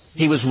birth.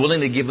 He was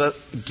willing to give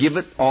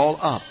it all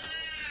up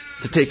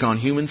to take on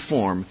human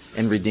form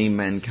and redeem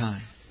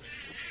mankind.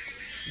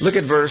 Look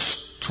at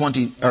verse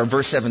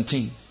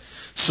 17.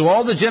 So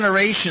all the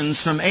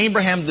generations from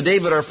Abraham to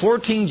David are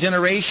 14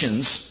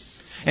 generations,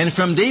 and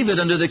from David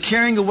unto the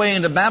carrying away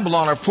into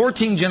Babylon are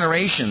 14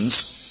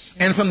 generations,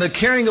 and from the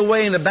carrying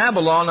away into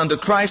Babylon unto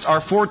Christ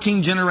are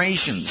 14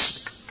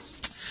 generations.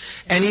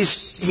 And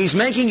he's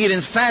making it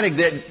emphatic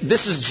that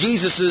this is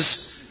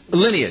Jesus'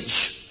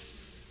 lineage.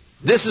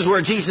 This is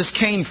where Jesus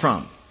came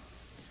from.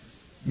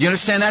 Do you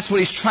understand? That's what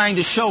he's trying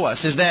to show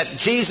us, is that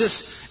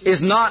Jesus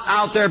is not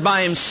out there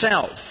by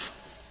Himself.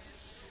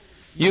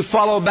 You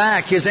follow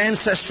back His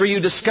ancestry,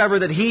 you discover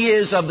that He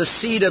is of the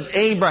seed of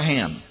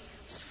Abraham,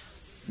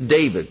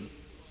 David.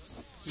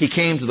 He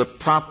came to the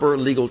proper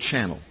legal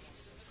channel.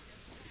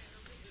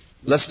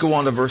 Let's go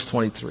on to verse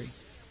 23.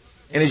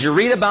 And as you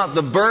read about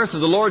the birth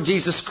of the Lord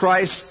Jesus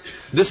Christ,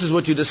 this is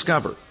what you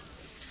discover.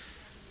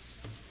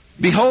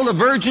 Behold, a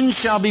virgin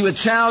shall be with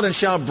child and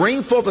shall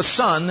bring forth a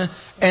son,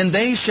 and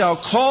they shall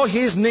call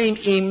His name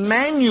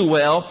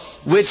Emmanuel,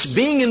 which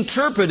being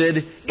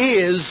interpreted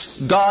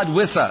is God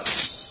with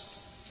us.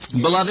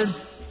 Beloved,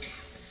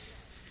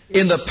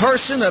 in the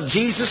person of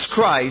Jesus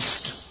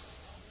Christ,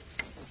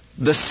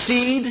 the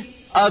seed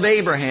of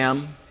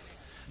Abraham,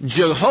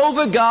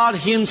 Jehovah God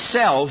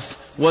Himself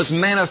was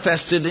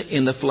manifested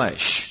in the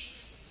flesh.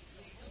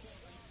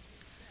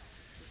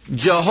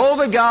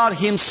 Jehovah God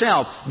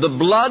Himself, the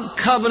blood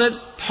covenant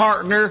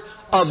partner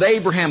of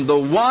Abraham, the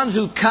one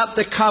who cut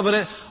the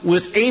covenant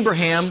with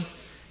Abraham,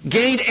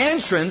 gained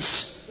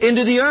entrance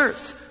into the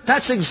earth.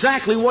 That's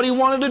exactly what He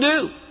wanted to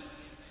do.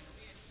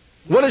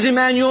 What does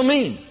Emmanuel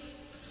mean?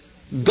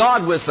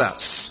 God with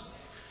us.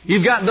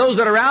 You've got those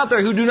that are out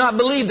there who do not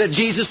believe that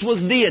Jesus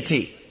was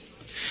deity.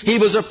 He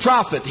was a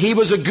prophet. He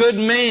was a good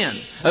man,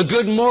 a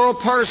good moral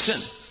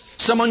person,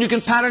 someone you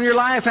can pattern your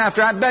life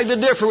after. I beg to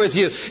differ with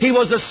you. He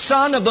was the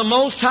Son of the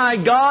Most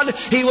High God.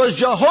 He was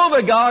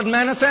Jehovah God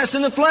manifest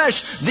in the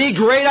flesh, the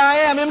great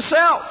I Am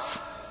Himself,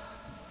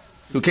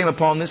 who came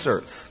upon this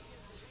earth.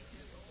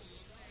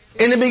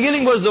 In the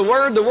beginning was the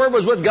Word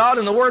was with God,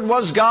 and the Word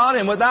was God,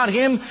 and without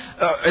Him,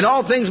 and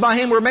all things by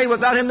Him were made.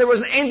 Without Him there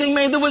wasn't anything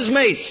made that was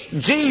made.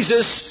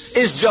 Jesus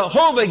is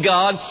Jehovah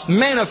God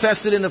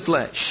manifested in the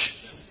flesh.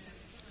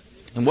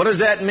 And what does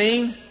that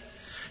mean?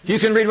 You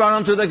can read right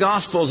on through the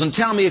Gospels and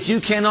tell me if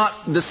you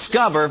cannot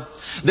discover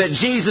that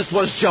Jesus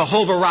was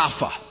Jehovah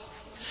Rapha.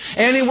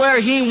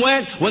 Anywhere He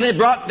went, when they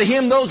brought to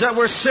Him those that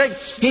were sick,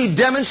 He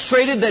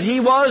demonstrated that He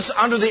was,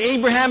 under the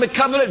Abrahamic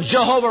covenant,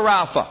 Jehovah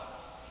Rapha.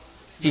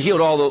 He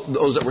healed all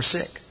those that were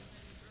sick,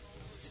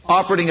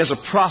 operating as a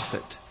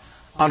prophet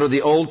under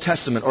the Old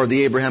Testament or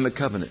the Abrahamic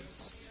covenant.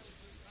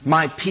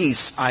 My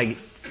peace I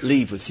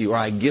leave with you, or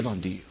I give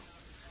unto you.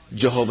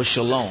 Jehovah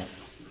Shalom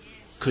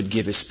could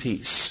give His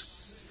peace.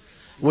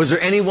 Was there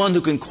anyone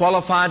who can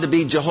qualify to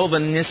be Jehovah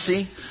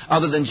Nissi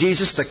other than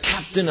Jesus, the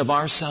captain of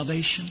our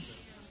salvation?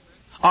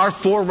 Our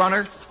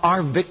forerunner,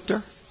 our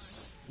victor?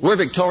 We're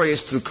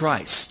victorious through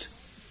Christ.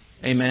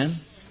 Amen.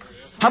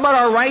 How about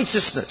our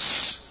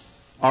righteousness?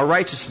 Our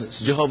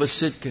righteousness, Jehovah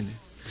Sidkenu.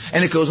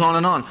 And it goes on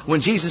and on. When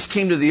Jesus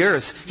came to the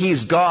earth,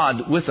 He's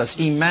God with us.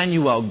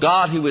 Emmanuel,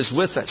 God who is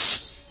with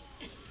us.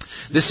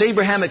 This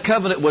Abrahamic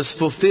covenant was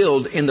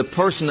fulfilled in the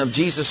person of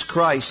Jesus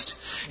Christ.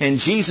 And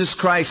Jesus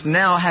Christ,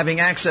 now having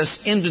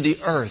access into the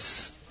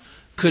earth,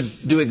 could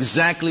do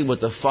exactly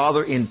what the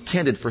Father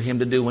intended for Him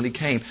to do when He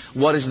came.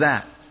 What is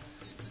that?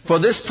 For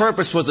this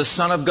purpose was the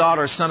Son of God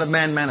or Son of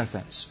Man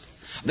manifest,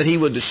 that He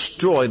would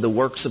destroy the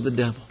works of the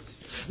devil.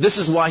 This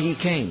is why He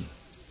came.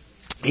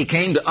 He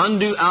came to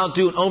undo,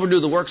 outdo, and overdo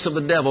the works of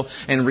the devil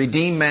and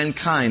redeem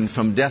mankind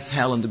from death,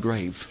 hell, and the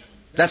grave.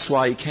 That's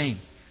why He came.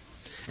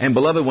 And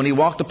beloved, when He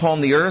walked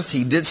upon the earth,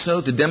 He did so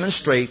to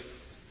demonstrate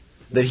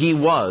that He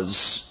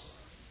was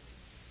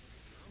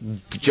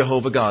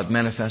Jehovah God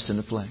manifest in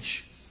the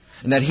flesh.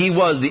 And that He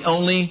was the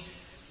only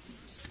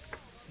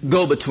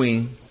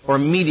go-between or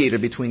mediator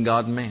between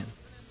God and man.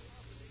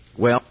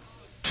 Well,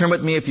 turn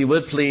with me if you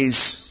would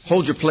please.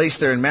 Hold your place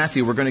there in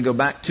Matthew. We're going to go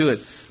back to it.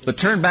 But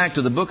turn back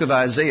to the book of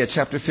Isaiah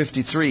chapter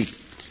 53.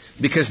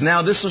 Because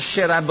now this will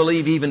shed, I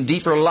believe, even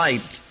deeper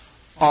light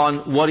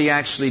on what He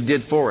actually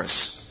did for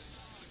us.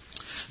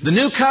 The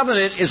new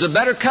covenant is a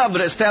better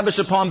covenant established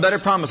upon better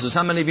promises.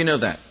 How many of you know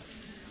that?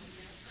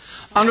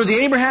 Under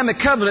the Abrahamic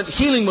covenant,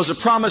 healing was a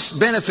promised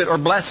benefit or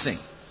blessing.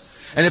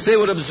 And if they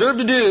would observe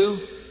to do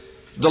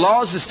the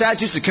laws, the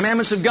statutes, the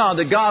commandments of God,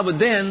 that God would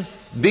then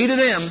be to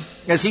them,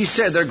 as He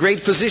said, their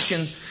great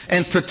physician,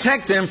 and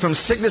protect them from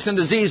sickness and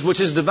disease,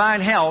 which is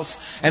divine health,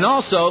 and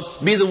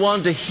also be the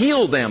one to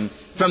heal them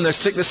from their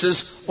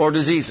sicknesses or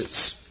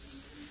diseases.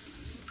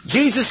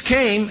 Jesus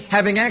came,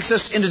 having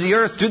access into the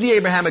earth through the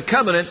Abrahamic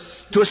covenant,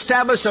 to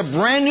establish a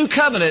brand new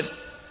covenant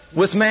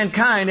with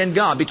mankind and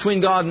God,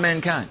 between God and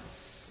mankind.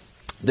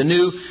 The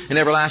new and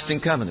everlasting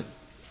covenant.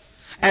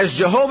 As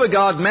Jehovah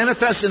God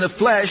manifests in the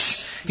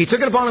flesh, He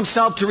took it upon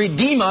Himself to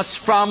redeem us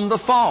from the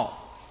fall.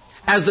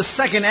 As the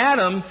second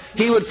Adam,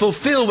 He would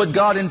fulfill what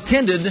God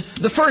intended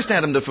the first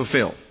Adam to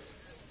fulfill.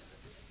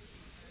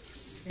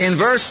 In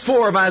verse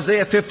 4 of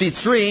Isaiah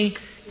 53,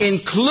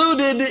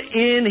 included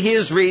in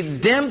His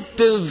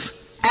redemptive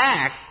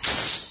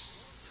acts,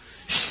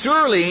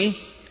 surely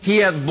He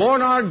hath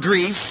borne our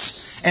griefs.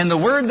 And the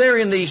word there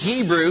in the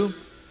Hebrew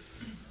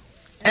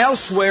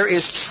elsewhere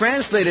is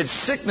translated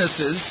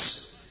sicknesses,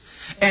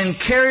 and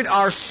carried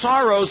our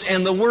sorrows.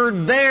 And the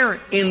word there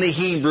in the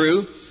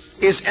Hebrew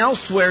is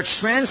elsewhere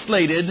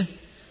translated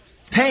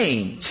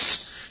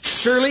pains.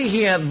 Surely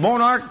He hath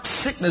borne our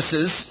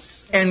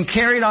sicknesses and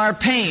carried our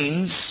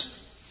pains.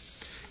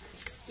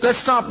 Let's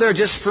stop there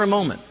just for a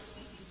moment.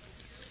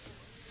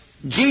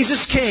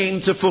 Jesus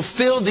came to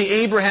fulfill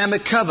the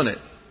Abrahamic covenant.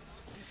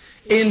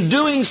 In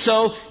doing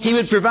so, He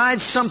would provide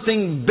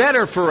something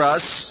better for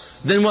us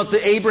than what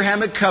the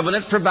Abrahamic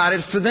covenant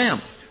provided for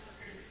them.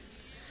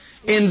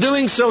 In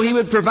doing so, He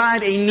would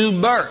provide a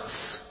new birth.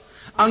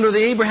 Under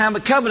the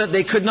Abrahamic covenant,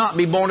 they could not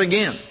be born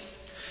again.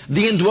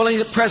 The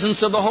indwelling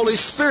presence of the Holy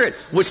Spirit,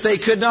 which they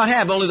could not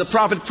have. Only the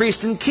prophet,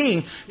 priest, and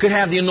king could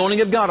have the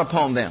anointing of God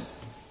upon them.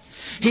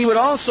 He would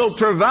also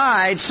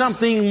provide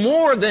something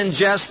more than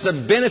just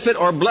the benefit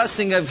or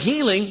blessing of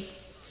healing.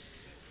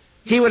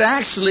 He would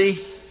actually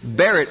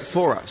bear it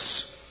for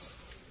us.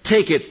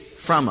 Take it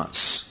from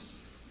us.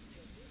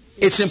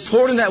 It's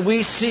important that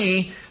we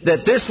see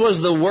that this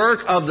was the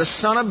work of the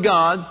Son of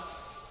God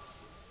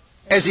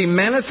as He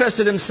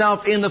manifested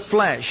Himself in the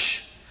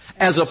flesh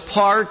as a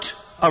part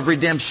of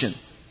redemption.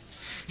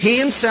 He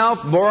Himself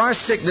bore our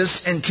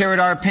sickness and carried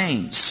our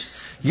pains.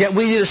 Yet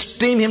we did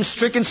esteem Him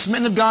stricken,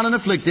 smitten of God, and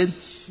afflicted.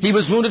 He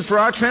was wounded for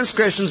our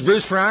transgressions,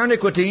 bruised for our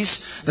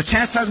iniquities. The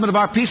chastisement of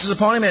our peace is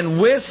upon Him,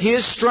 and with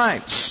His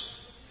stripes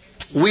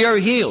we are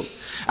healed.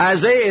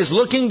 Isaiah is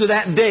looking to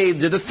that day,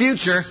 to the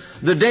future,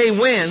 the day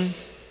when,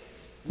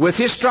 with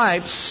His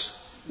stripes,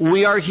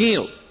 we are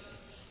healed.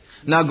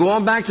 Now go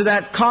on back to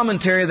that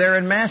commentary there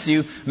in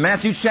Matthew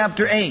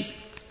chapter 8.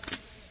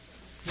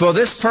 For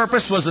this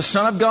purpose was the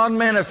Son of God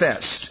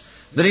manifest,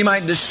 that He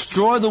might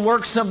destroy the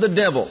works of the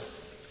devil.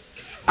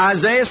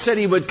 Isaiah said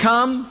He would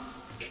come,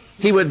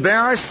 He would bear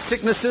our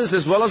sicknesses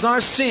as well as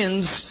our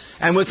sins,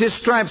 and with His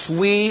stripes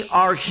we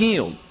are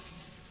healed.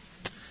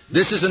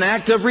 This is an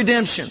act of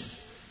redemption.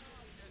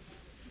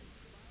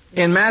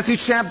 In Matthew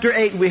chapter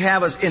 8, we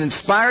have an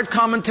inspired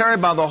commentary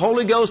by the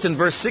Holy Ghost in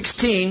verse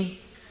 16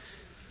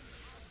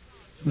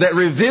 that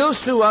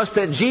reveals to us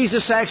that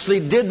Jesus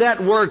actually did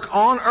that work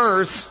on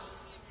earth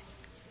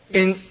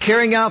in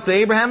carrying out the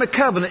Abrahamic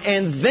covenant,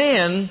 and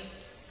then,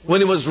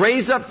 when He was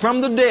raised up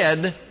from the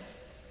dead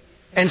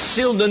and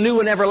sealed the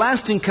new and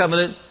everlasting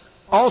covenant,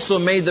 also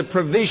made the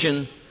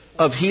provision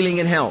of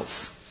healing and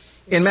health.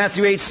 In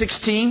Matthew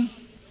 8:16,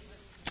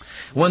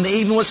 when the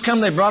even was come,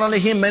 they brought unto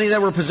Him many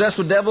that were possessed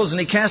with devils, and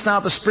He cast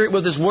out the spirit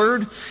with His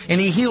word,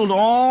 and He healed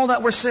all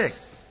that were sick.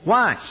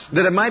 Why?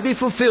 That it might be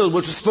fulfilled,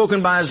 which was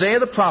spoken by Isaiah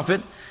the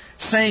prophet,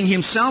 saying,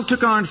 Himself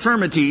took our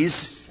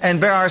infirmities and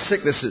bare our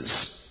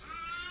sicknesses.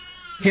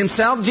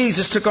 Himself,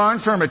 Jesus, took our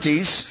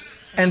infirmities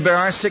and bare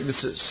our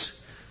sicknesses.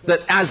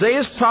 That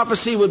Isaiah's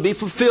prophecy would be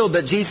fulfilled,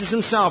 that Jesus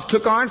Himself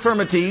took our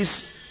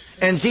infirmities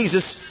and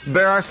Jesus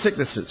bare our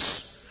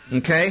sicknesses.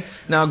 Okay?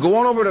 Now go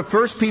on over to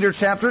 1 Peter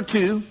chapter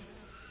 2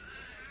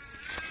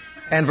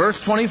 and verse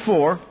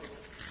 24.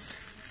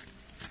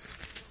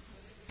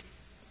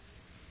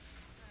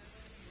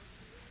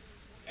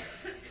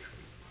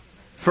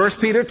 1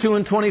 Peter 2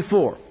 and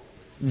 24.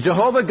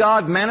 Jehovah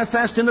God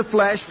manifest in the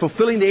flesh,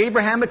 fulfilling the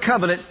Abrahamic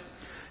covenant,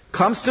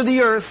 comes to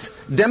the earth,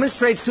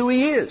 demonstrates who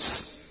He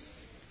is.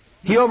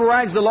 He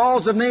overrides the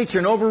laws of nature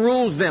and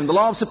overrules them, the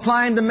law of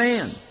supply and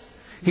demand.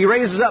 He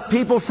raises up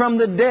people from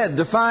the dead,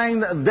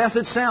 defying death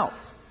itself.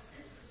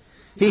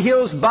 He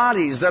heals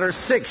bodies that are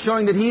sick,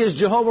 showing that He is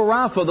Jehovah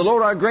Rapha, the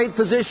Lord our great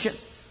physician.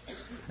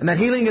 And that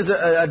healing is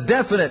a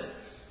definite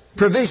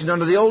provision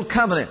under the old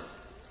covenant.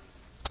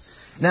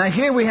 Now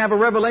here we have a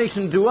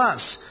revelation to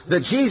us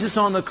that Jesus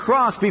on the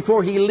cross,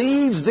 before He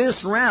leaves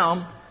this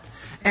realm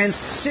and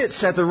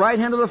sits at the right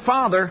hand of the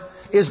Father,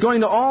 is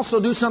going to also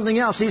do something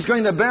else. He's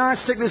going to bear our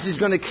sickness. He's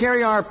going to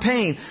carry our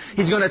pain.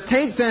 He's going to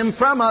take them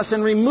from us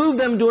and remove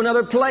them to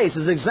another place.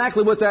 Is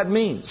exactly what that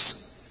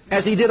means.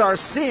 As He did our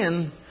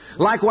sin,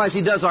 likewise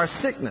He does our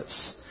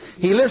sickness.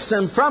 He lifts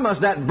them from us,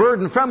 that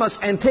burden from us,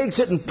 and takes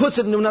it and puts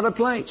it into another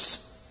place.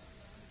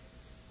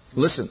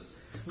 Listen.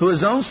 Who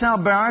His own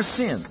shall bear our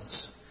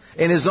sins,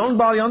 in His own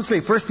body on the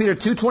tree, 1 Peter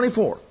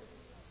 2:24,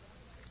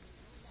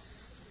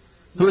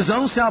 who His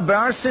own shall bear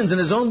our sins in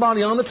His own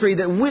body on the tree,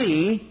 that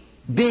we,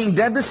 being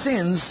dead to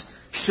sins,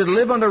 should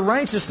live unto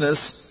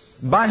righteousness,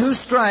 by whose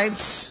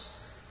stripes,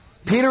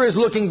 Peter is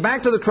looking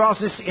back to the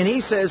cross and he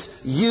says,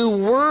 you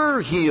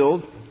were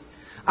healed.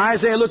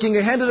 Isaiah, looking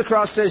ahead to the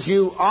cross, says,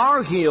 you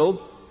are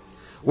healed.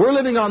 We're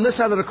living on this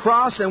side of the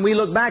cross, and we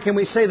look back and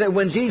we say that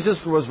when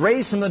Jesus was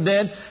raised from the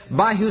dead,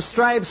 by whose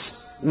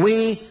stripes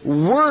we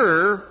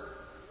were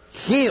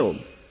healed.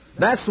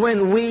 That's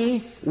when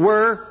we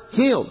were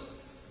healed,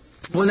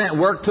 when that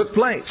work took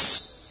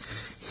place.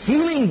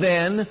 Healing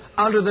then,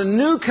 under the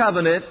new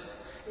covenant,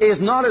 is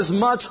not as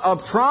much a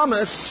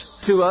promise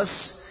to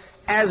us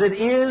as it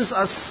is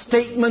a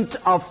statement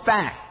of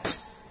fact.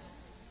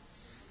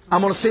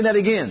 I'm going to say that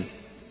again.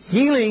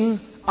 Healing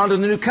under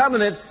the new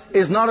covenant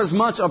is not as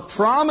much a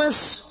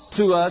promise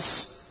to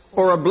us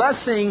or a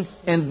blessing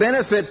and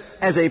benefit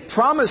as a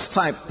promise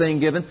type thing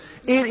given.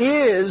 It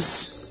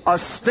is a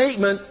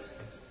statement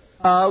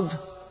of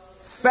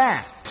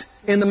fact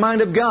in the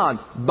mind of God,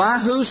 by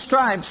whose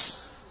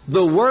stripes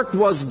the work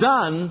was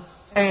done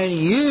and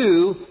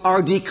you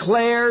are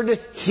declared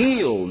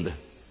healed.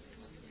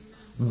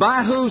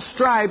 By whose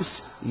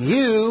stripes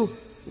you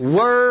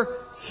were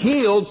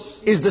healed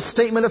is the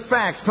statement of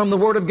fact from the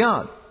Word of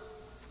God.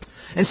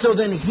 And so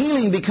then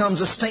healing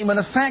becomes a statement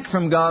of fact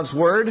from God's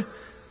Word,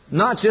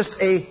 not just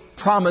a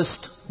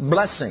promised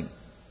blessing.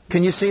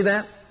 Can you see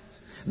that?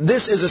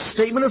 This is a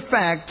statement of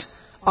fact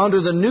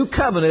under the new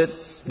covenant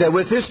that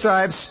with His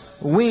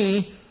stripes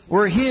we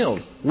were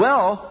healed.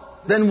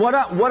 Well, then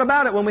what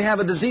about it when we have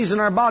a disease in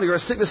our body or a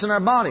sickness in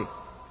our body?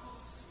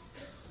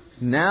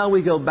 Now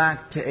we go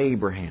back to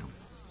Abraham.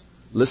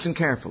 Listen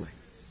carefully.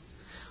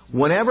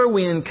 Whenever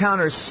we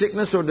encounter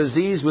sickness or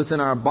disease within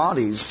our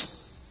bodies,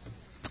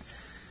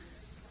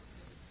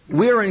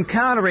 we are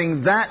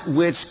encountering that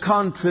which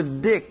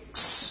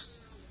contradicts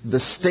the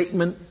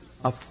statement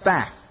of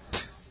fact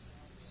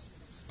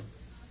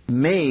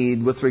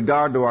made with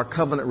regard to our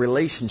covenant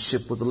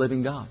relationship with the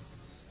living God.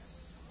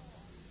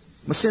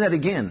 I'll say that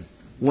again.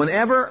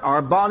 Whenever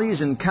our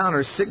bodies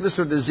encounter sickness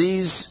or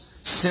disease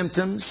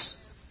symptoms,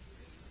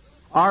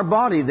 our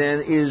body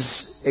then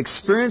is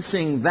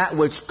experiencing that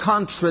which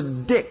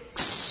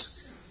contradicts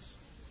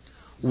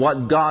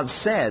what God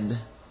said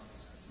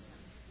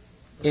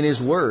in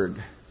His Word,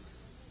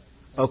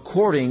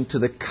 according to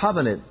the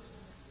covenant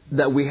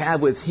that we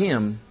have with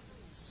Him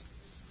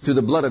through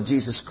the blood of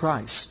Jesus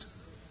Christ.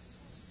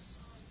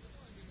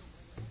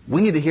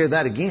 We need to hear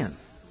that again.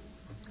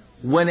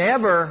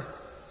 Whenever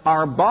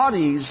our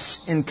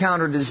bodies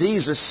encounter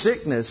disease or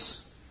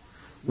sickness,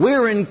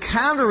 we're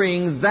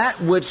encountering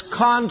that which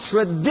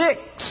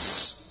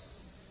contradicts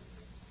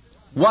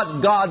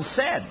what God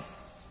said,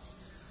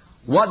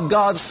 what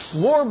God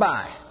swore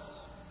by,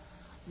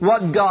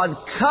 what God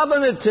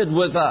covenanted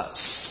with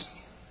us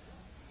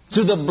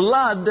through the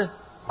blood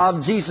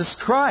of Jesus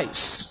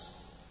Christ.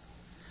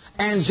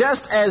 And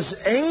just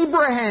as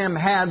Abraham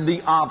had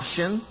the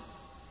option,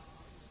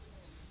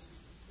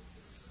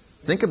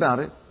 think about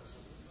it,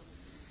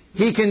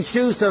 he can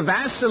choose to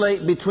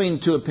vacillate between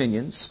two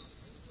opinions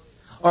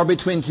or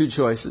between two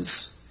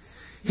choices.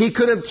 He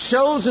could have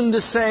chosen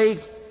to say,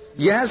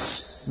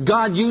 yes,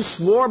 God, you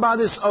swore by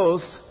this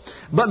oath,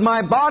 but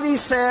my body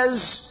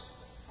says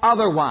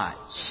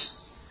otherwise.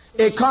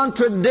 It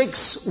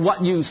contradicts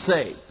what you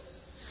say.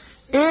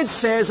 It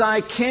says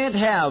I can't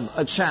have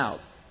a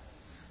child.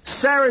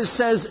 Sarah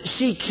says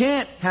she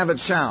can't have a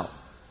child.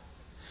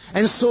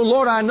 And so,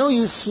 Lord, I know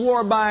you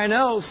swore by an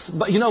oath,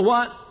 but you know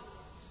what?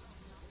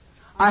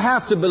 I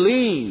have to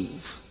believe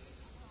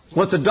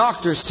what the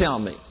doctors tell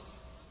me.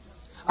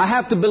 I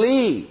have to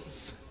believe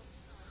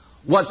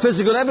what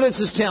physical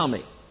evidences tell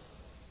me.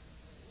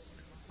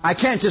 I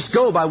can't just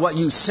go by what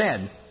you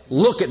said.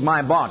 Look at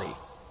my body.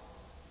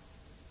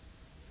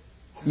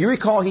 You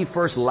recall he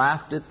first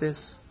laughed at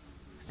this?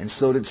 And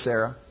so did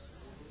Sarah.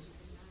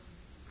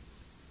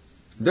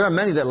 There are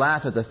many that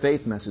laugh at the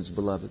faith message,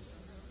 beloved.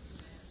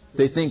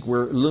 They think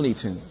we're Looney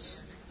Tunes.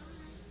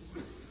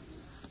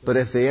 But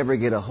if they ever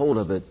get a hold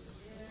of it,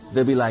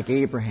 they'll be like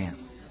Abraham.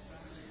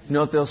 You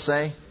know what they'll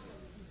say?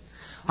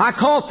 I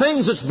call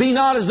things which be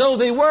not as though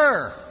they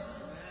were.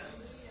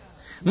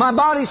 My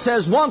body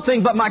says one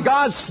thing, but my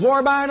God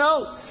swore by an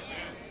oath.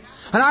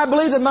 And I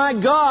believe that my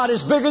God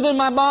is bigger than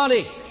my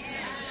body.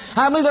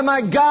 I believe that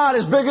my God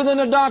is bigger than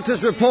a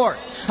doctor's report.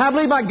 I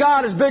believe my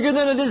God is bigger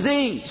than a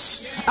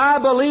disease. I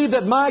believe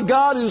that my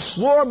God, who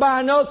swore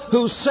by an oath,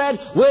 who said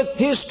with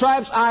His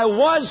stripes I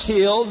was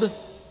healed,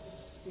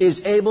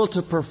 is able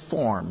to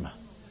perform,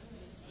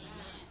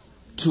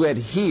 to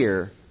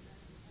adhere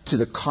to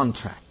the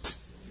contract,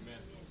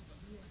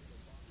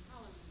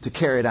 to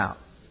carry it out.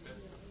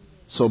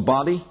 So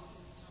body,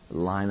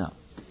 line up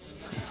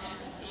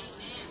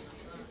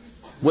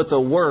with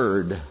the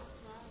Word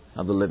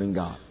of the living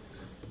God.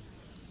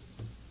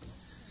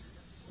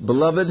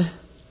 Beloved,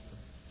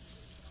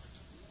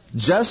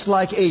 just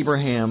like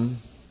Abraham,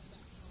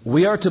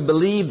 we are to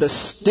believe the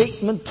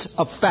statement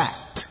of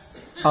fact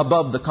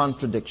above the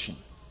contradiction.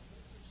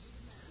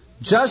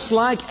 Just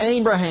like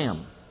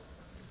Abraham,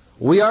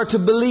 we are to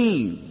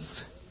believe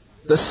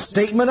the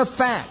statement of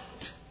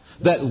fact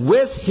that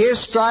with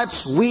His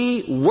stripes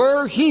we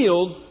were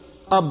healed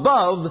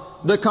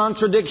above the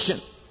contradiction.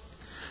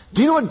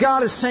 Do you know what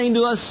God is saying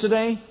to us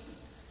today?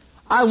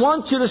 I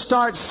want you to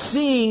start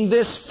seeing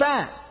this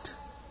fact.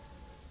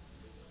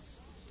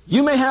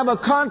 You may have a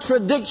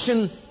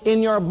contradiction in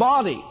your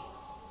body,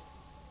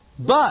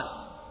 but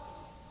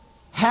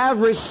have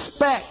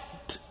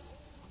respect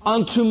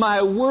unto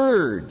my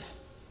word.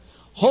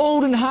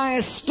 Hold in high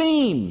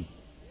esteem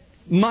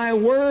my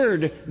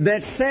word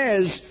that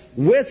says,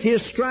 with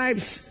His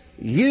stripes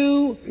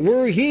you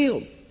were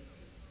healed.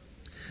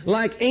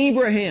 Like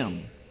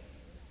Abraham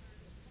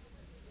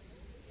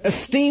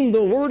esteemed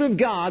the word of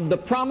God, the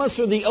promise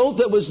or the oath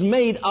that was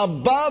made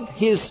above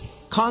his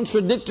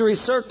contradictory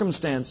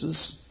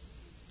circumstances,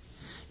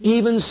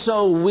 even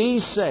so we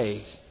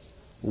say,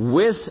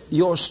 with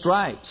your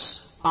stripes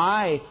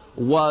I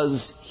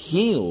was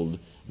healed.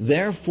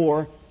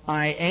 Therefore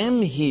I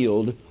am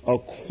healed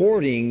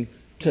according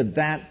to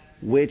that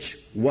which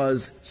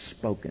was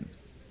spoken.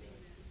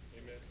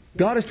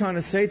 God is trying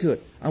to say to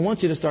it, I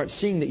want you to start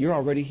seeing that you're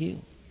already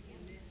healed.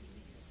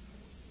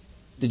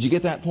 Did you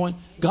get that point?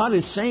 God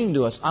is saying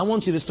to us, I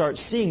want you to start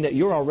seeing that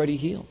you're already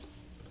healed.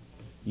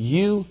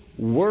 You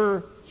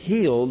were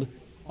healed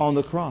on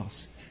the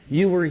cross.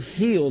 You were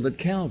healed at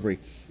Calvary.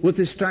 With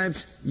His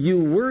stripes,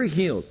 you were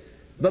healed.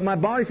 But my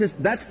body says,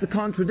 that's the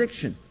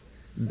contradiction.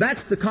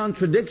 That's the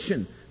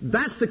contradiction.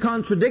 That's the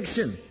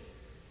contradiction.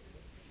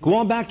 Go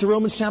on back to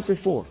Romans chapter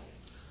 4.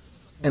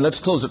 And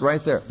let's close it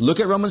right there. Look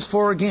at Romans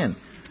 4 again.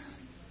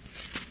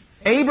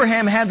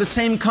 Abraham had the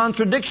same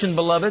contradiction,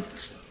 beloved.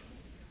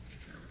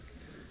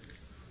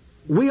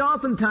 We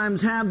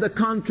oftentimes have the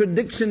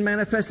contradiction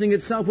manifesting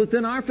itself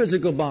within our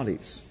physical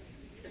bodies.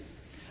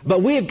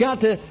 But we have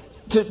got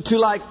to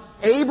like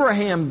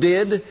Abraham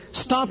did,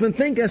 stop and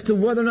think as to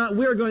whether or not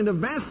we're going to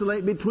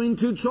vacillate between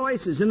two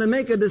choices and to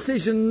make a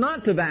decision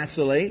not to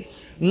vacillate,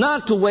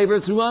 not to waver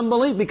through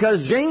unbelief.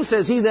 Because James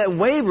says, he that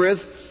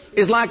wavereth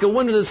is like a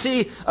wind of the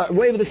sea,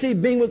 wave of the sea,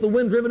 being with the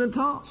wind driven and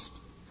tossed.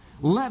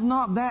 Let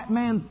not that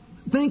man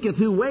thinketh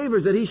who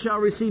wavers that he shall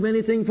receive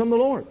anything from the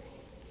Lord.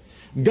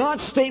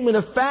 God's statement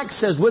of fact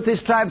says, with His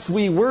stripes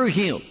we were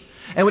healed.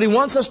 And what He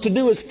wants us to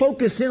do is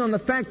focus in on the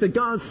fact that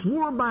God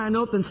swore by an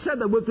oath and said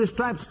that with His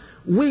stripes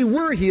we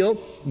were healed.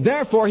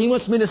 Therefore, He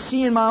wants me to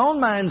see in my own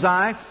mind's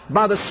eye,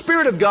 by the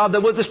Spirit of God,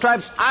 that with the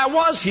stripes I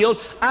was healed,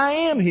 I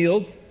am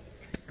healed,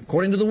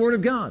 according to the Word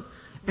of God.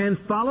 And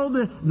follow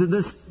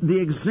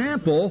the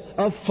example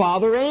of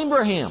Father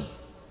Abraham,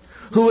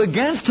 who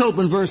against hope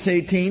in verse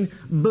 18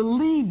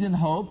 believed in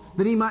hope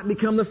that he might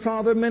become the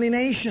father of many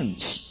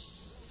nations.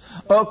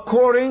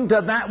 According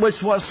to that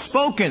which was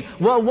spoken.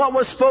 Well, what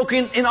was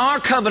spoken in our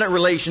covenant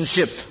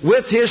relationship?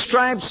 With His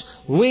stripes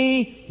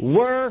we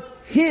were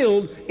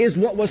healed is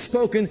what was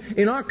spoken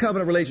in our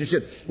covenant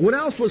relationship. What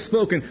else was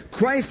spoken?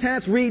 Christ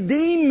hath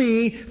redeemed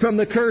me from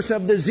the curse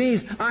of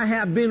disease. I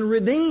have been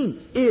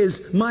redeemed is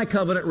my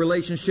covenant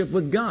relationship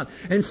with God.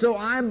 And so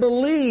I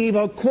believe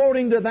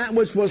according to that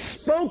which was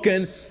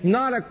spoken,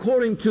 not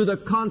according to the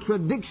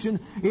contradiction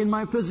in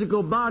my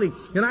physical body.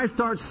 And I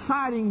start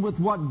siding with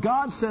what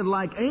God said,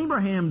 like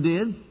Abraham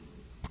did.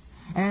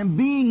 And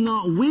being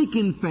not weak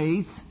in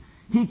faith,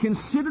 he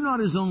considered not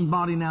his own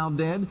body now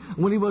dead,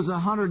 when he was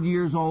 100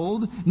 years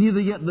old, neither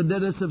yet the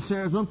deadness of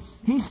Sarah's womb.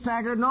 He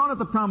staggered not at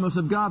the promise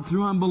of God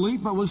through unbelief,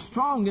 but was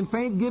strong in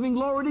faith, giving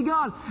glory to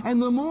God.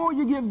 And the more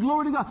you give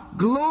glory to God,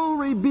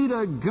 glory be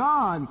to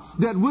God,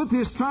 that with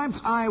His stripes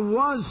I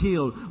was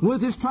healed.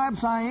 With His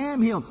stripes I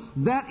am healed.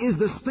 That is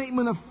the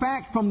statement of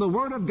fact from the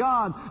Word of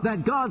God,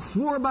 that God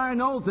swore by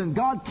an oath, and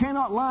God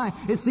cannot lie.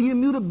 It's the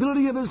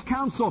immutability of His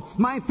counsel.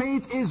 My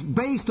faith is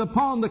based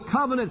upon the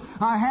covenant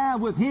I have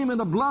with Him in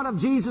the blood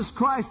of Jesus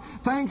Christ.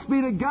 Thanks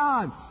be to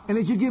God. And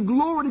as you give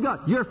glory to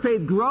God, your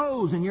faith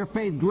grows, and your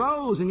faith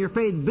grows, and your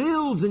faith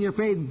builds, and your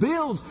faith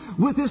builds.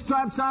 With His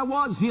stripes I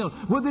was healed.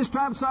 With His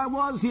stripes I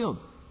was healed.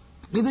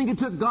 You think it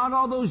took God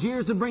all those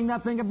years to bring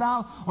that thing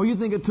about? Or you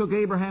think it took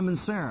Abraham and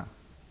Sarah?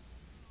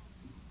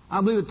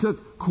 I believe it took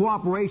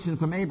cooperation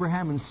from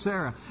Abraham and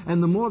Sarah.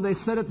 And the more they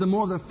said it, the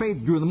more their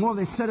faith grew. The more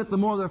they said it, the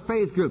more their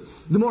faith grew.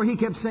 The more he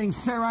kept saying,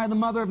 Sarai, the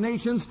mother of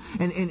nations,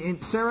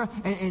 and Sarah,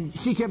 and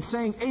she kept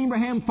saying,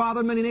 Abraham, father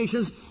of many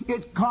nations,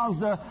 it caused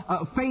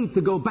faith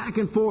to go back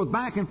and forth,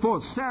 back and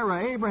forth.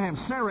 Sarah, Abraham,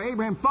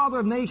 father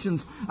of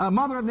nations,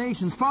 mother of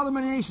nations, father of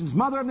many nations,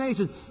 mother of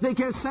nations. They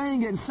kept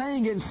saying it and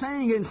saying it and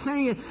saying it and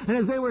saying it. And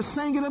as they were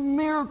saying it, a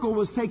miracle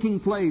was taking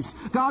place.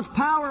 God's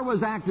power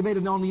was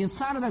activated on the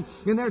inside of them.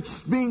 And they're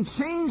being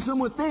changed from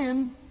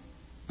within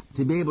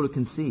to be able to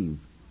conceive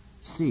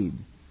seed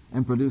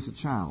and produce a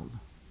child.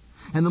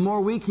 And the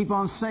more we keep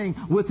on saying,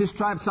 with His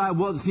stripes I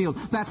was healed,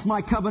 that's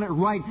my covenant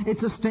right.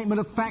 It's a statement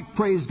of fact,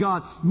 praise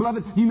God.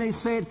 Beloved, you may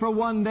say it for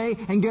one day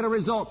and get a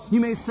result. You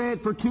may say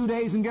it for 2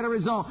 days and get a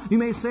result. You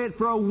may say it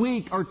for a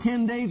week or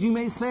 10 days. You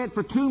may say it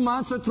for 2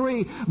 months or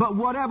 3. But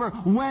whatever,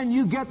 when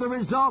you get the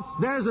result,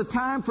 there's a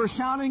time for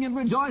shouting and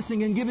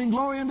rejoicing and giving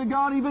glory unto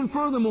God even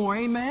furthermore.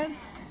 Amen?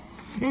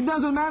 It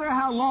doesn't matter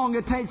how long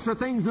it takes for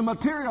things to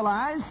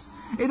materialize.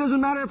 It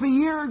doesn't matter if a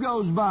year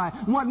goes by.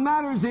 What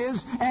matters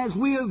is, as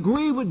we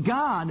agree with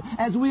God,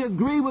 as we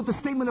agree with the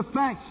statement of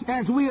fact,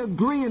 as we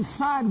agree and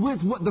side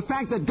with the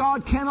fact that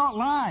God cannot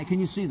lie. Can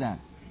you see that?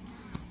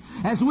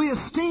 As we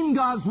esteem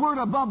God's Word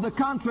above the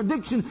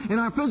contradiction in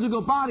our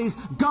physical bodies,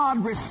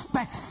 God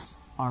respects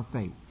our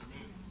faith,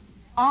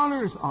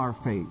 honors our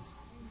faith.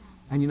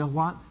 And you know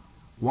what?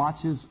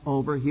 Watches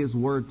over His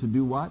Word to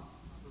do what?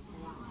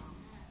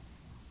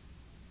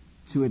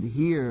 To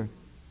adhere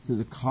to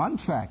the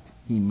contract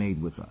He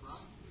made with us.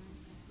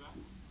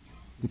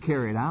 To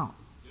carry it out.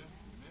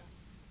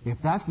 If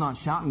that's not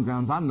shouting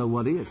grounds, I don't know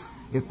what is.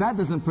 If that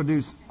doesn't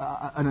produce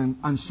an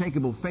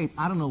unshakable faith,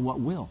 I don't know what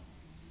will.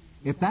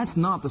 If that's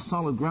not the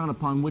solid ground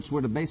upon which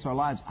we're to base our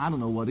lives, I don't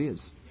know what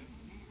is.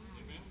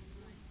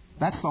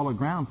 That's solid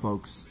ground,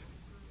 folks.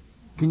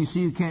 Can you see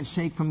you can't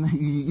shake from that?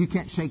 You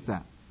can't shake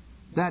that.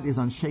 That is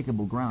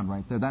unshakable ground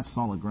right there. That's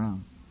solid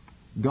ground.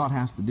 God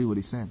has to do what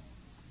He said.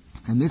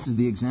 And this is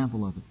the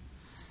example of it.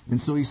 And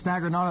so he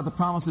staggered not at the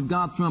promise of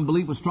God through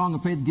unbelief, was strong in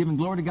faith, giving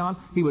glory to God.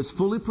 He was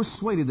fully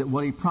persuaded that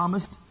what He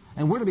promised,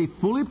 and we're to be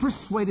fully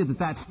persuaded that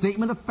that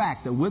statement of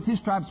fact, that with His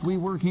stripes we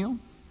were healed,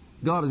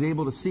 God is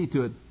able to see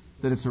to it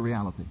that it's a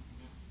reality.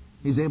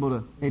 He's able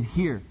to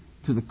adhere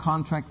to the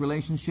contract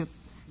relationship.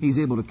 He's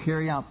able to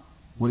carry out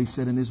what He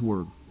said in His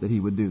Word that He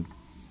would do.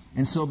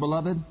 And so,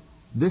 beloved,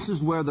 this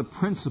is where the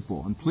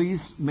principle, and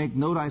please make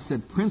note I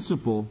said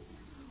principle,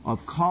 of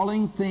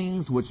calling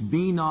things which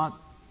be not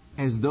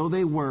as though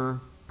they were,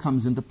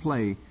 comes into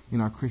play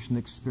in our Christian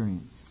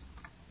experience.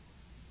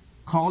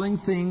 Calling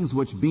things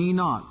which be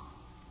not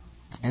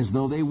as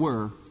though they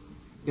were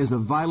is a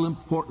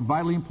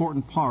vitally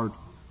important part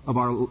of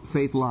our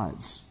faith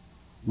lives.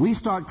 We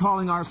start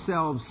calling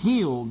ourselves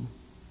healed,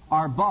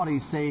 our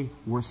bodies say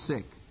we're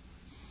sick.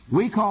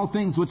 We call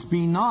things which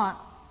be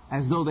not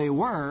as though they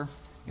were,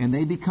 and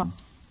they become.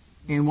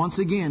 And once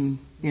again,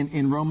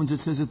 in Romans it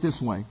says it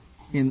this way,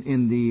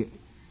 in the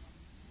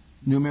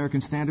New American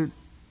Standard,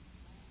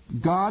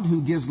 God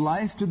who gives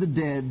life to the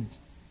dead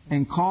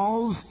and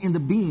calls into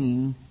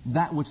being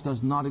that which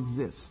does not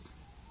exist.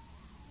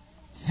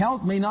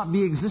 Health may not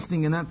be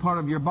existing in that part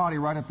of your body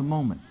right at the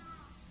moment.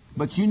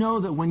 But you know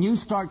that when you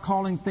start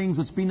calling things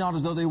which be not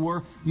as though they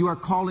were, you are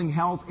calling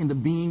health into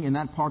being in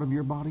that part of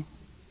your body.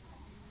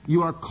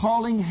 You are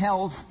calling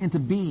health into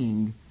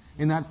being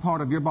in that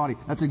part of your body.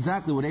 That's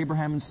exactly what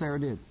Abraham and Sarah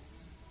did.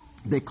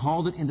 They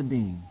called it into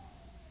being.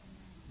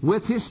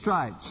 With His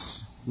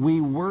stripes we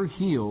were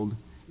healed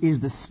is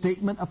the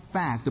statement of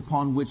fact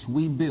upon which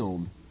we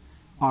build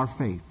our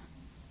faith.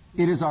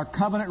 It is our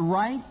covenant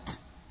right.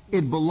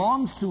 It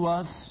belongs to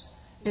us.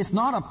 It's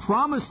not a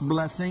promised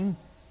blessing.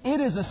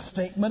 It is a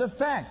statement of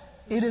fact.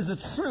 It is a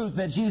truth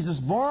that Jesus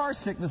bore our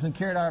sickness and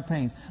carried our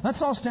pains.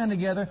 Let's all stand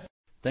together.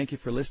 Thank you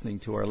for listening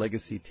to our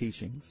legacy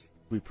teachings.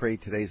 We pray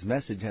today's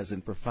message has a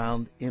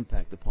profound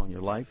impact upon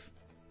your life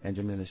and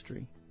your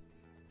ministry.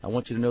 I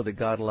want you to know that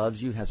God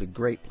loves you, has a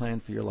great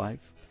plan for your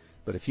life.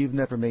 But if you've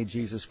never made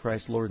Jesus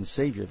Christ Lord and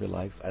Savior of your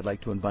life, I'd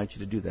like to invite you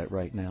to do that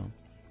right now.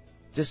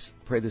 Just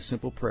pray this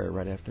simple prayer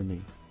right after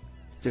me.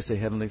 Just say,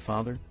 Heavenly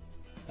Father,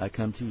 I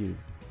come to you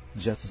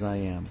just as I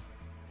am.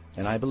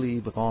 And I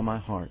believe with all my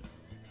heart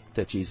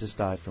that Jesus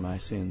died for my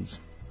sins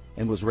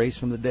and was raised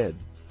from the dead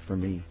for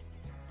me.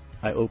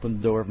 I open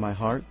the door of my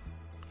heart.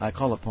 I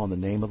call upon the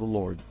name of the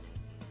Lord.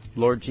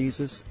 Lord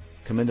Jesus,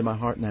 come into my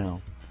heart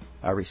now.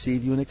 I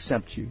receive you and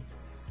accept you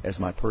as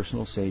my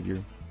personal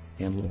Savior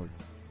and Lord.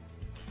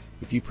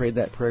 If you prayed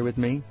that prayer with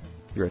me,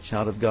 you're a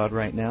child of God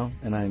right now,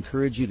 and I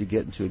encourage you to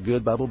get into a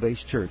good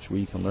Bible-based church where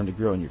you can learn to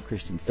grow in your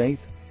Christian faith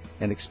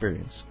and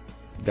experience.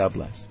 God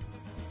bless.